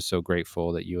that's why I was so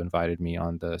grateful that you invited me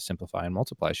on the Simplify and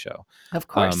Multiply show. Of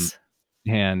Um, course.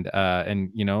 and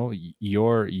you know, you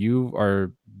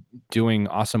are doing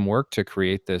awesome work to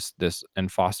create this and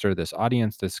foster this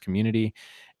audience, this community,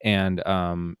 and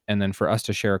then for us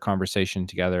to share a conversation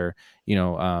together, you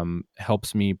know,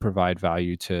 helps me provide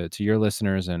value to your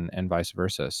listeners, and vice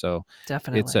versa. So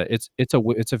Definitely.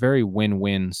 it's a very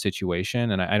win-win situation,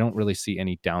 and I don't really see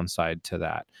any downside to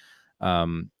that.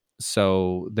 um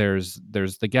so there's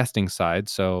the guesting side,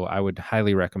 so I would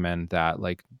highly recommend that.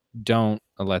 Like, don't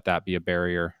let that be a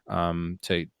barrier,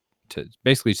 to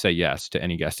basically say yes to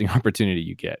any guesting opportunity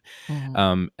you get.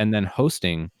 Mhm. And then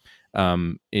hosting,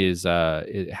 is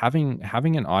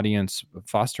having an audience,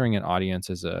 fostering an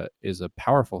audience is a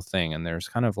powerful thing, and there's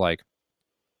kind of like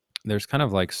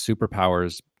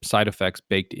superpowers, side effects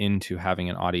baked into having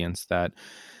an audience that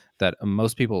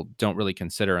most people don't really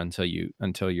consider until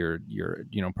you're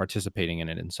you know, participating in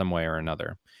it in some way or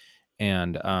another.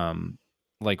 And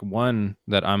like one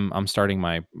that I'm starting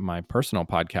my personal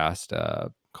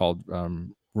podcast, called,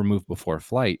 Remove Before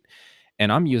Flight,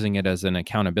 and I'm using it as an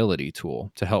accountability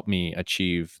tool to help me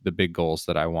achieve the big goals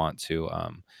that I want to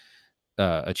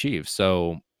achieve.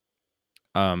 So,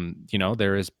 you know,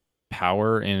 there is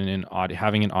power in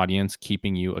having an audience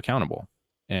keeping you accountable,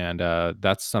 and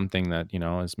that's something that, you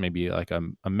know, is maybe like a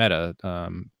meta,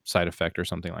 side effect or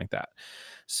something like that.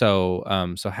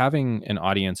 So, so having an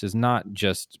audience is not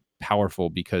just powerful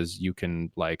because you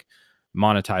can like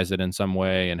monetize it in some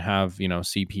way and have, you know,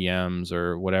 CPMs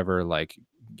or whatever, like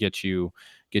get you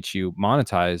get you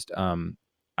monetized.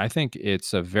 I think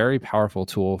it's a very powerful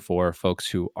tool for folks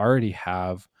who already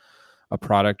have a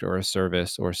product or a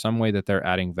service or some way that they're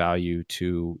adding value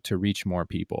to reach more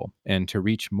people and to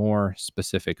reach more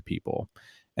specific people.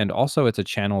 And also it's a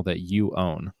channel that you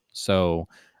own. So,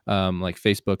 like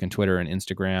Facebook and Twitter and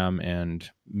Instagram and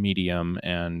Medium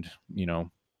and, you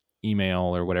know,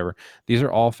 email or whatever, these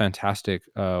are all fantastic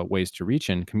ways to reach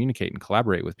and communicate and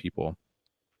collaborate with people.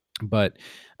 But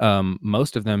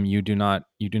most of them you do not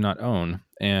own,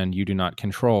 and you do not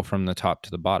control from the top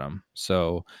to the bottom.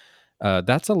 So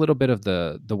that's a little bit of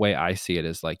the way I see it,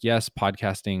 is like, yes,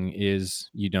 podcasting is,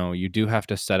 you know, you do have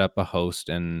to set up a host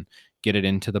and get it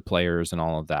into the players and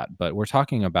all of that. But we're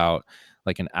talking about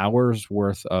like an hour's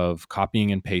worth of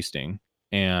copying and pasting,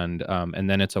 and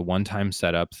then it's a one-time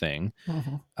setup thing.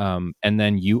 Mhm. And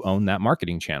then you own that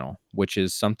marketing channel, which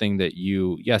is something that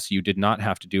you did not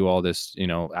have to do all this, you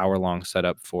know, hour-long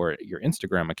setup for your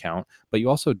Instagram account, but you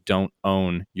also don't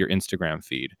own your Instagram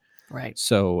feed. Right.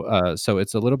 So, so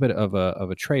it's a little bit of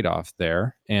a trade-off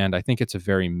there, and I think it's a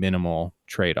very minimal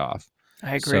trade-off.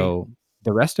 I agree. So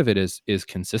the rest of it is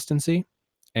consistency,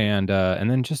 and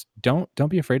then just don't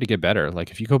be afraid to get better.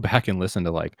 Like if you go back and listen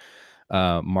to like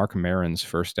Mark Maron's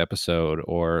first episode,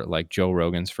 or like Joe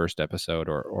Rogan's first episode,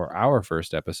 or our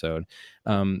first episode,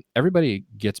 everybody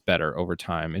gets better over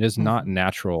time. It is not Mhm.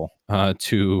 natural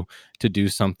to do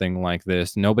something like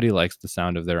this. Nobody likes the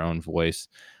sound of their own voice.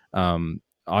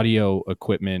 Audio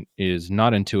equipment is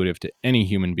not intuitive to any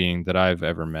human being that I've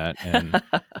ever met, and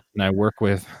I work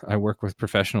with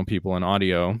professional people in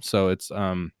audio, so it's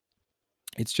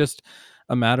just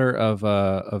a matter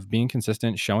of being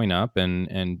consistent, showing up,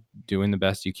 and doing the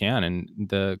best you can. And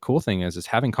the cool thing is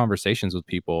having conversations with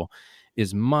people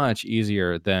is much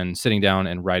easier than sitting down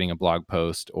and writing a blog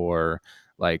post, or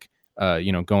like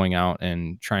you know, going out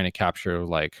and trying to capture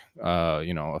like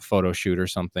you know, a photo shoot or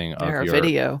something of Or a your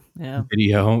video. Yeah.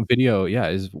 video. Yeah,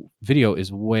 is video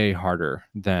is way harder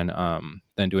than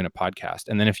doing a podcast.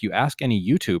 And then if you ask any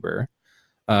YouTuber,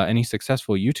 any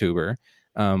successful YouTuber,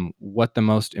 what the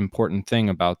most important thing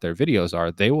about their videos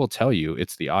are, they will tell you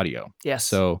it's the audio. Yes.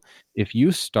 So if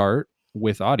you start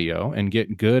with audio and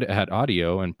get good at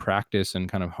audio and practice and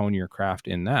kind of hone your craft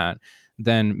in that,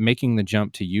 then making the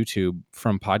jump to YouTube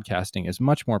from podcasting is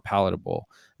much more palatable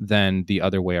than the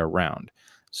other way around.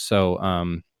 So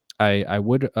I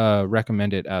would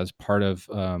recommend it as part of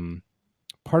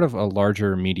a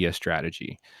larger media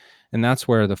strategy. And that's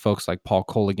where the folks like Paul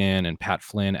Colligan and Pat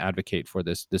Flynn advocate for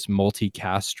this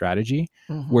multicast strategy,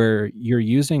 Hmm. where you're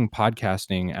using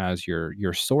podcasting as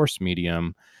your source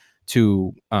medium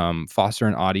to foster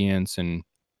an audience and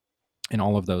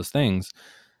all of those things.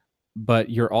 But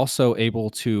you're also able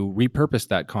to repurpose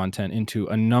that content into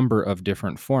a number of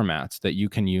different formats that you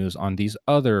can use on these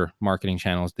other marketing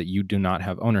channels that you do not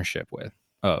have ownership with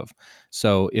of.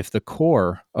 So if the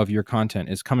core of your content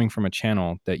is coming from a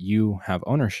channel that you have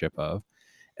ownership of,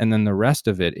 and then the rest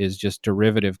of it is just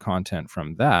derivative content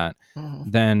from that, Hmm.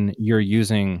 then you're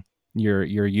using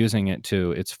it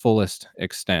to its fullest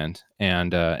extent,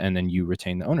 and then you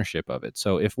retain the ownership of it.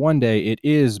 So if one day it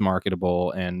is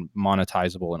marketable and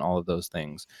monetizable and all of those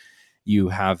things, you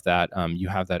have that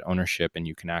ownership, and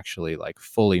you can actually like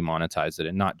fully monetize it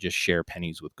and not just share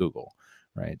pennies with Google,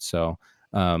 right? So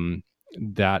um,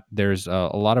 that there's a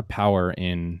lot of power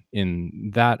in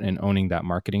that and owning that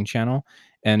marketing channel,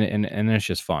 and it's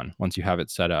just fun once you have it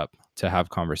set up to have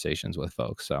conversations with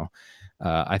folks. So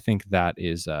I think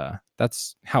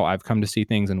that's how I've come to see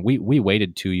things. And we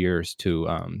waited 2 years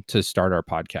to start our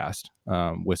podcast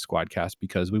with Squadcast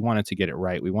because we wanted to get it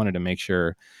right. We wanted to make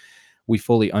sure we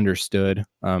fully understood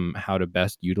how to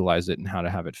best utilize it and how to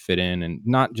have it fit in, and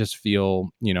not just feel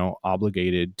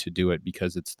obligated to do it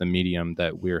because it's the medium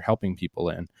that we're helping people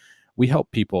in. We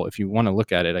help people, if you want to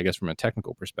look at it, I guess, from a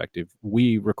technical perspective.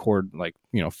 We record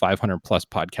 500 plus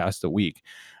podcasts a week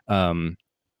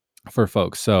for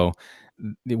folks. So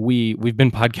we've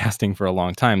been podcasting for a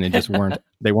long time.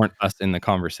 They weren't us in the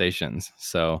conversations.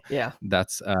 So Yeah.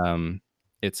 that's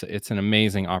it's an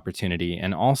amazing opportunity,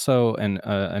 and also an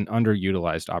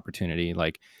underutilized opportunity.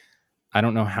 Like, I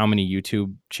don't know how many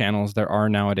YouTube channels there are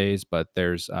nowadays, but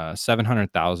there's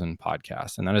 700,000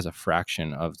 podcasts, and that is a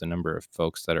fraction of the number of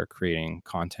folks that are creating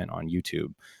content on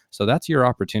YouTube. So that's your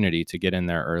opportunity to get in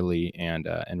there early and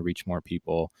reach more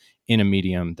people in a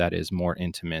medium that is more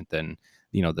intimate than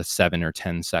the 7 or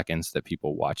 10 seconds that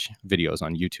people watch videos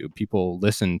on YouTube. People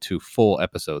listen to full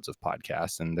episodes of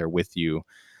podcasts, and they're with you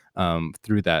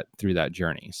through that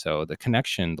journey. So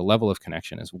the level of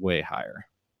connection is way higher.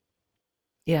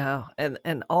 Yeah,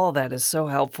 and all that is so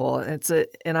helpful.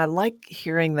 And I like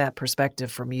hearing that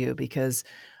perspective from you because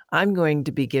I'm going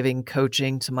to be giving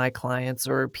coaching to my clients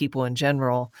or people in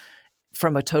general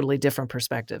from a totally different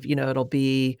perspective. It'll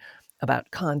be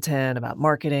about content, about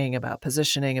marketing, about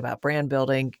positioning, about brand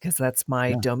building because that's my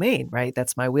Yeah, domain, right?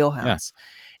 That's my yeah. wheelhouse.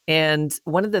 And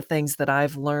one of the things that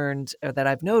I've learned or that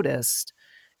I've noticed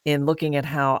in looking at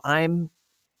how I'm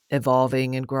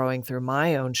evolving and growing through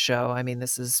my own show, I mean,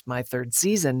 this is my 3rd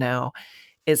season now,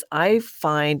 is I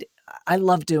find I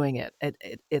love doing it.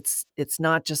 It's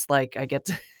not just like I get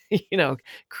to,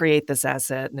 create this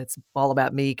asset and it's all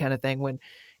about me kind of thing when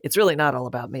it's really not all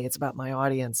about me, it's about my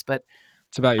audience, but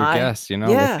It's about your I guests, Yeah,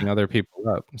 lifting other people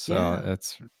up. So yeah.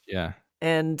 it's yeah.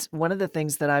 And one of the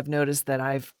things that I've noticed that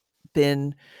I've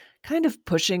been kind of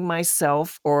pushing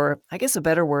myself, or I guess a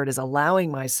better word is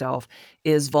allowing myself,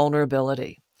 is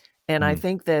vulnerability. And I Mm,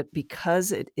 think that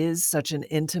because it is such an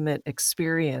intimate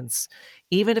experience,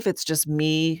 even if it's just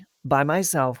me by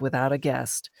myself without a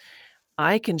guest,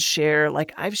 I can share,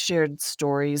 like, I've shared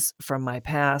stories from my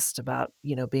past about,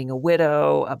 being a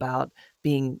widow, about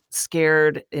being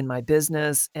scared in my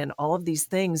business, and all of these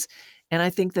things. And I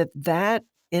think that that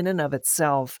in and of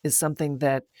itself is something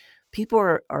that people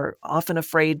are often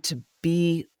afraid to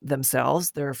be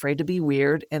themselves. They're afraid to be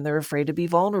weird and they're afraid to be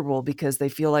vulnerable because they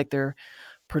feel like they're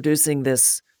producing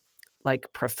this like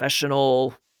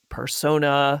professional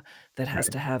persona that has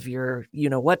right. to have your you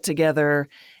know what together,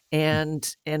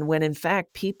 Mm, and when in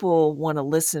fact people want to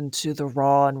listen to the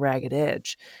raw and ragged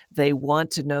edge. They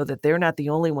want to know that they're not the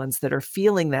only ones that are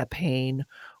feeling that pain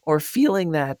or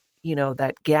feeling that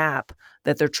that gap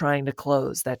that they're trying to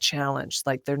close, that challenge,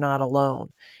 like they're not alone.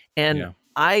 And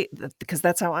yeah. because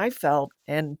that's how I felt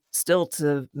and still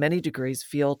to many degrees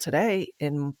feel today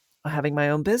in having my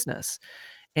own business,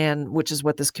 and which is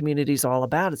what this community is all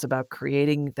about. It's about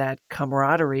creating that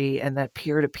camaraderie and that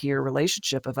peer-to-peer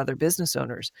relationship of other business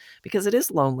owners because it is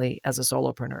lonely as a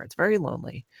solopreneur. It's very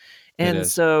lonely. It And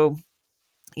is. so,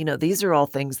 these are all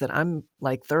things that I'm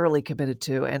like thoroughly committed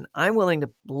to, and I'm willing to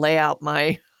lay out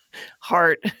my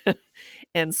heart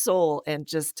and soul and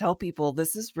just tell people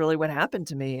this is really what happened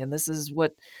to me and this is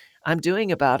what I'm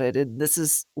doing about it and this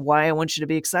is why I want you to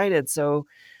be excited. So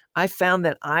I found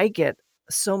that I get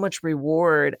so much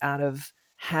reward out of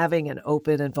having an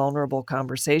open and vulnerable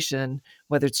conversation,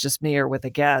 whether it's just me or with a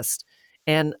guest.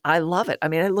 And I love it. I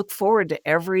mean, I look forward to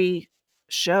every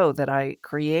show that I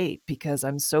create because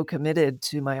I'm so committed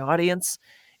to my audience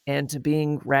and to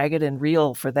being ragged and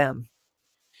real for them.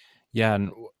 Yeah,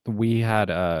 and we had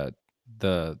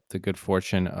the good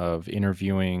fortune of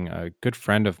interviewing a good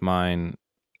friend of mine,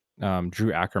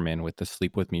 Drew Ackerman, with the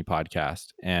Sleep With Me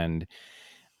podcast, and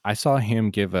I saw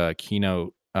him give a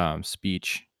keynote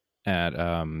speech at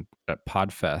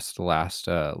Podfest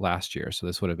last year. So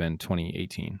this would have been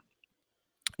 2018.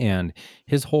 And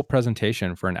his whole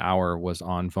presentation for an hour was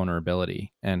on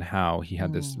vulnerability and how he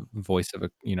had this Mm, voice of a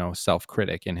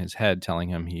self-critic in his head telling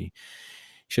him he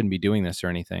shouldn't be doing this or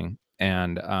anything.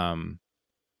 And the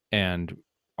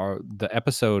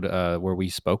episode where we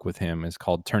spoke with him is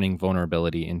called "Turning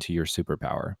Vulnerability into Your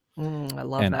Superpower." I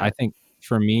love And I that. think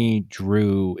for me,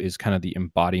 Drew is kind of the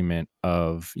embodiment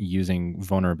of using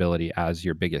vulnerability as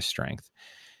your biggest strength.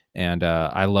 And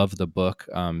I love the book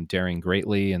Daring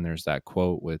Greatly, and there's that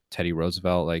quote with Teddy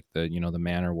Roosevelt, like the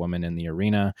man or woman in the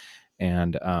arena,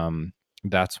 and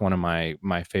that's one of my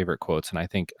favorite quotes. And I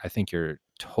think you're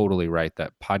totally right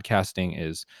that podcasting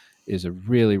is a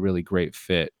really really great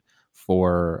fit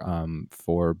for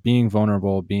being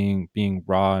vulnerable, being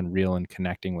raw and real, and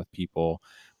connecting with people,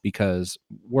 because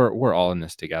we're all in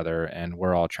this together and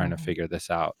we're all trying to Mhm. figure this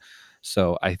out.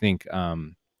 So I think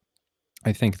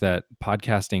that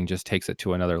podcasting just takes it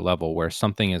to another level where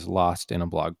something is lost in a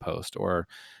blog post, or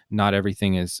not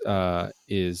everything is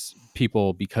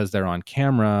people, because they're on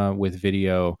camera with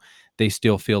video, they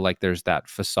still feel like there's that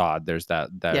facade, there's that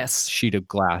Yes. sheet of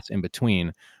glass in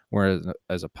between. Whereas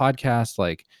as a podcast,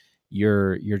 like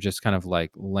you're just kind of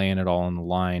like laying it all on the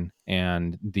line,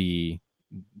 and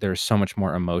there's so much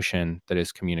more emotion that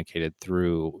is communicated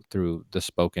through the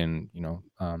spoken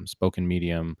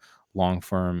medium, long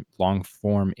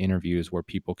form interviews where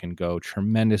people can go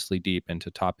tremendously deep into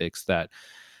topics that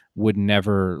would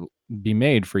never be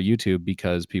made for YouTube,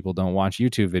 because people don't watch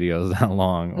YouTube videos that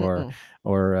long, Mm-mm.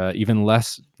 or even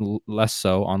less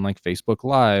so on like Facebook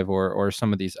Live or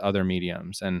some of these other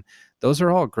mediums. And those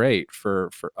are all great for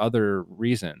other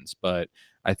reasons, but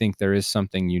I think there is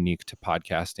something unique to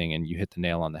podcasting, and you hit the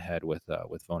nail on the head with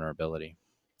vulnerability.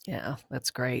 Yeah,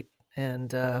 that's great.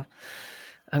 And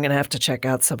I'm gonna have to check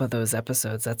out some of those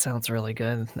episodes. That sounds really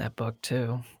good, that book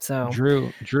too. So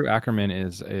Drew Ackerman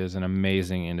is an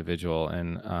amazing individual,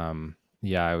 and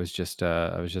yeah, I was just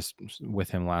with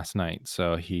him last night.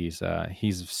 So he's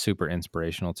super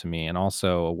inspirational to me, and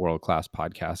also a world class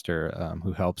podcaster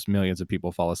who helps millions of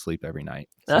people fall asleep every night.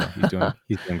 So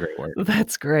he's doing great work.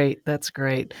 That's great, that's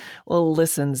great. Well,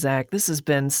 listen, Zach, this has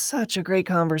been such a great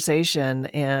conversation,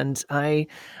 and I'm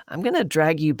gonna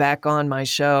drag you back on my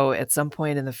show at some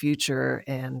point in the future,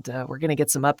 and, we're gonna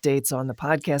get some updates on the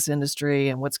podcast industry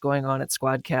and what's going on at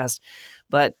Squadcast.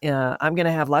 But, I'm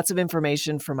gonna have lots of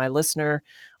information for my listener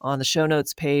on the show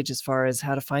notes page as far as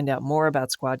how to find out more about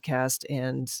Squadcast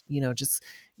and, just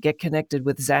get connected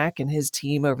with Zach and his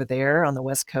team over there on the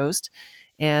West Coast.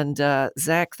 And,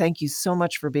 Zach, thank you so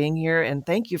much for being here, and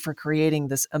thank you for creating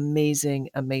this amazing,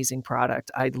 amazing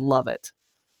product. I love it.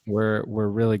 We're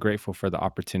really grateful for the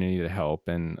opportunity to help,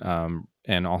 and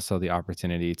also the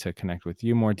opportunity to connect with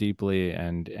you more deeply,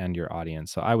 and your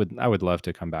audience. So I would love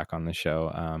to come back on the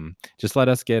show. Just let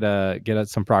us get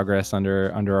some progress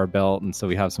under our belt, and so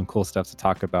we have some cool stuff to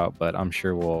talk about. But I'm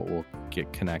sure we'll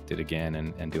get connected again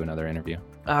and do another interview.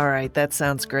 All right, that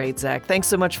sounds great, Zach. Thanks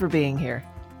so much for being here.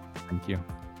 Thank you.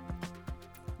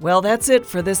 Well, that's it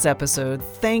for this episode.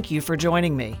 Thank you for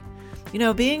joining me.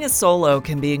 Being a solo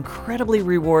can be incredibly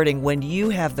rewarding when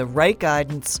you have the right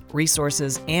guidance,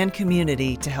 resources, and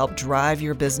community to help drive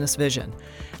your business vision.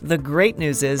 The great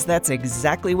news is that's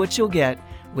exactly what you'll get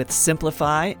with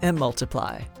Simplify and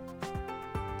Multiply.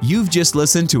 You've just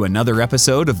listened to another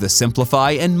episode of the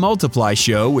Simplify and Multiply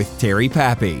Show with Terry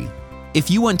Pappy. If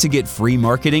you want to get free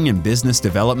marketing and business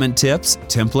development tips,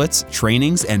 templates,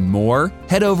 trainings, and more,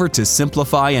 head over to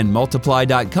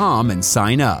simplifyandmultiply.com and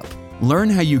sign up. Learn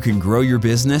how you can grow your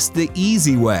business the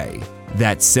easy way.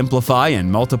 That's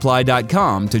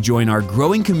simplifyandmultiply.com to join our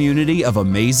growing community of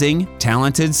amazing,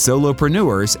 talented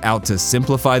solopreneurs out to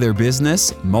simplify their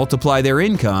business, multiply their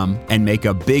income, and make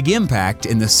a big impact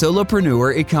in the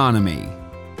solopreneur economy.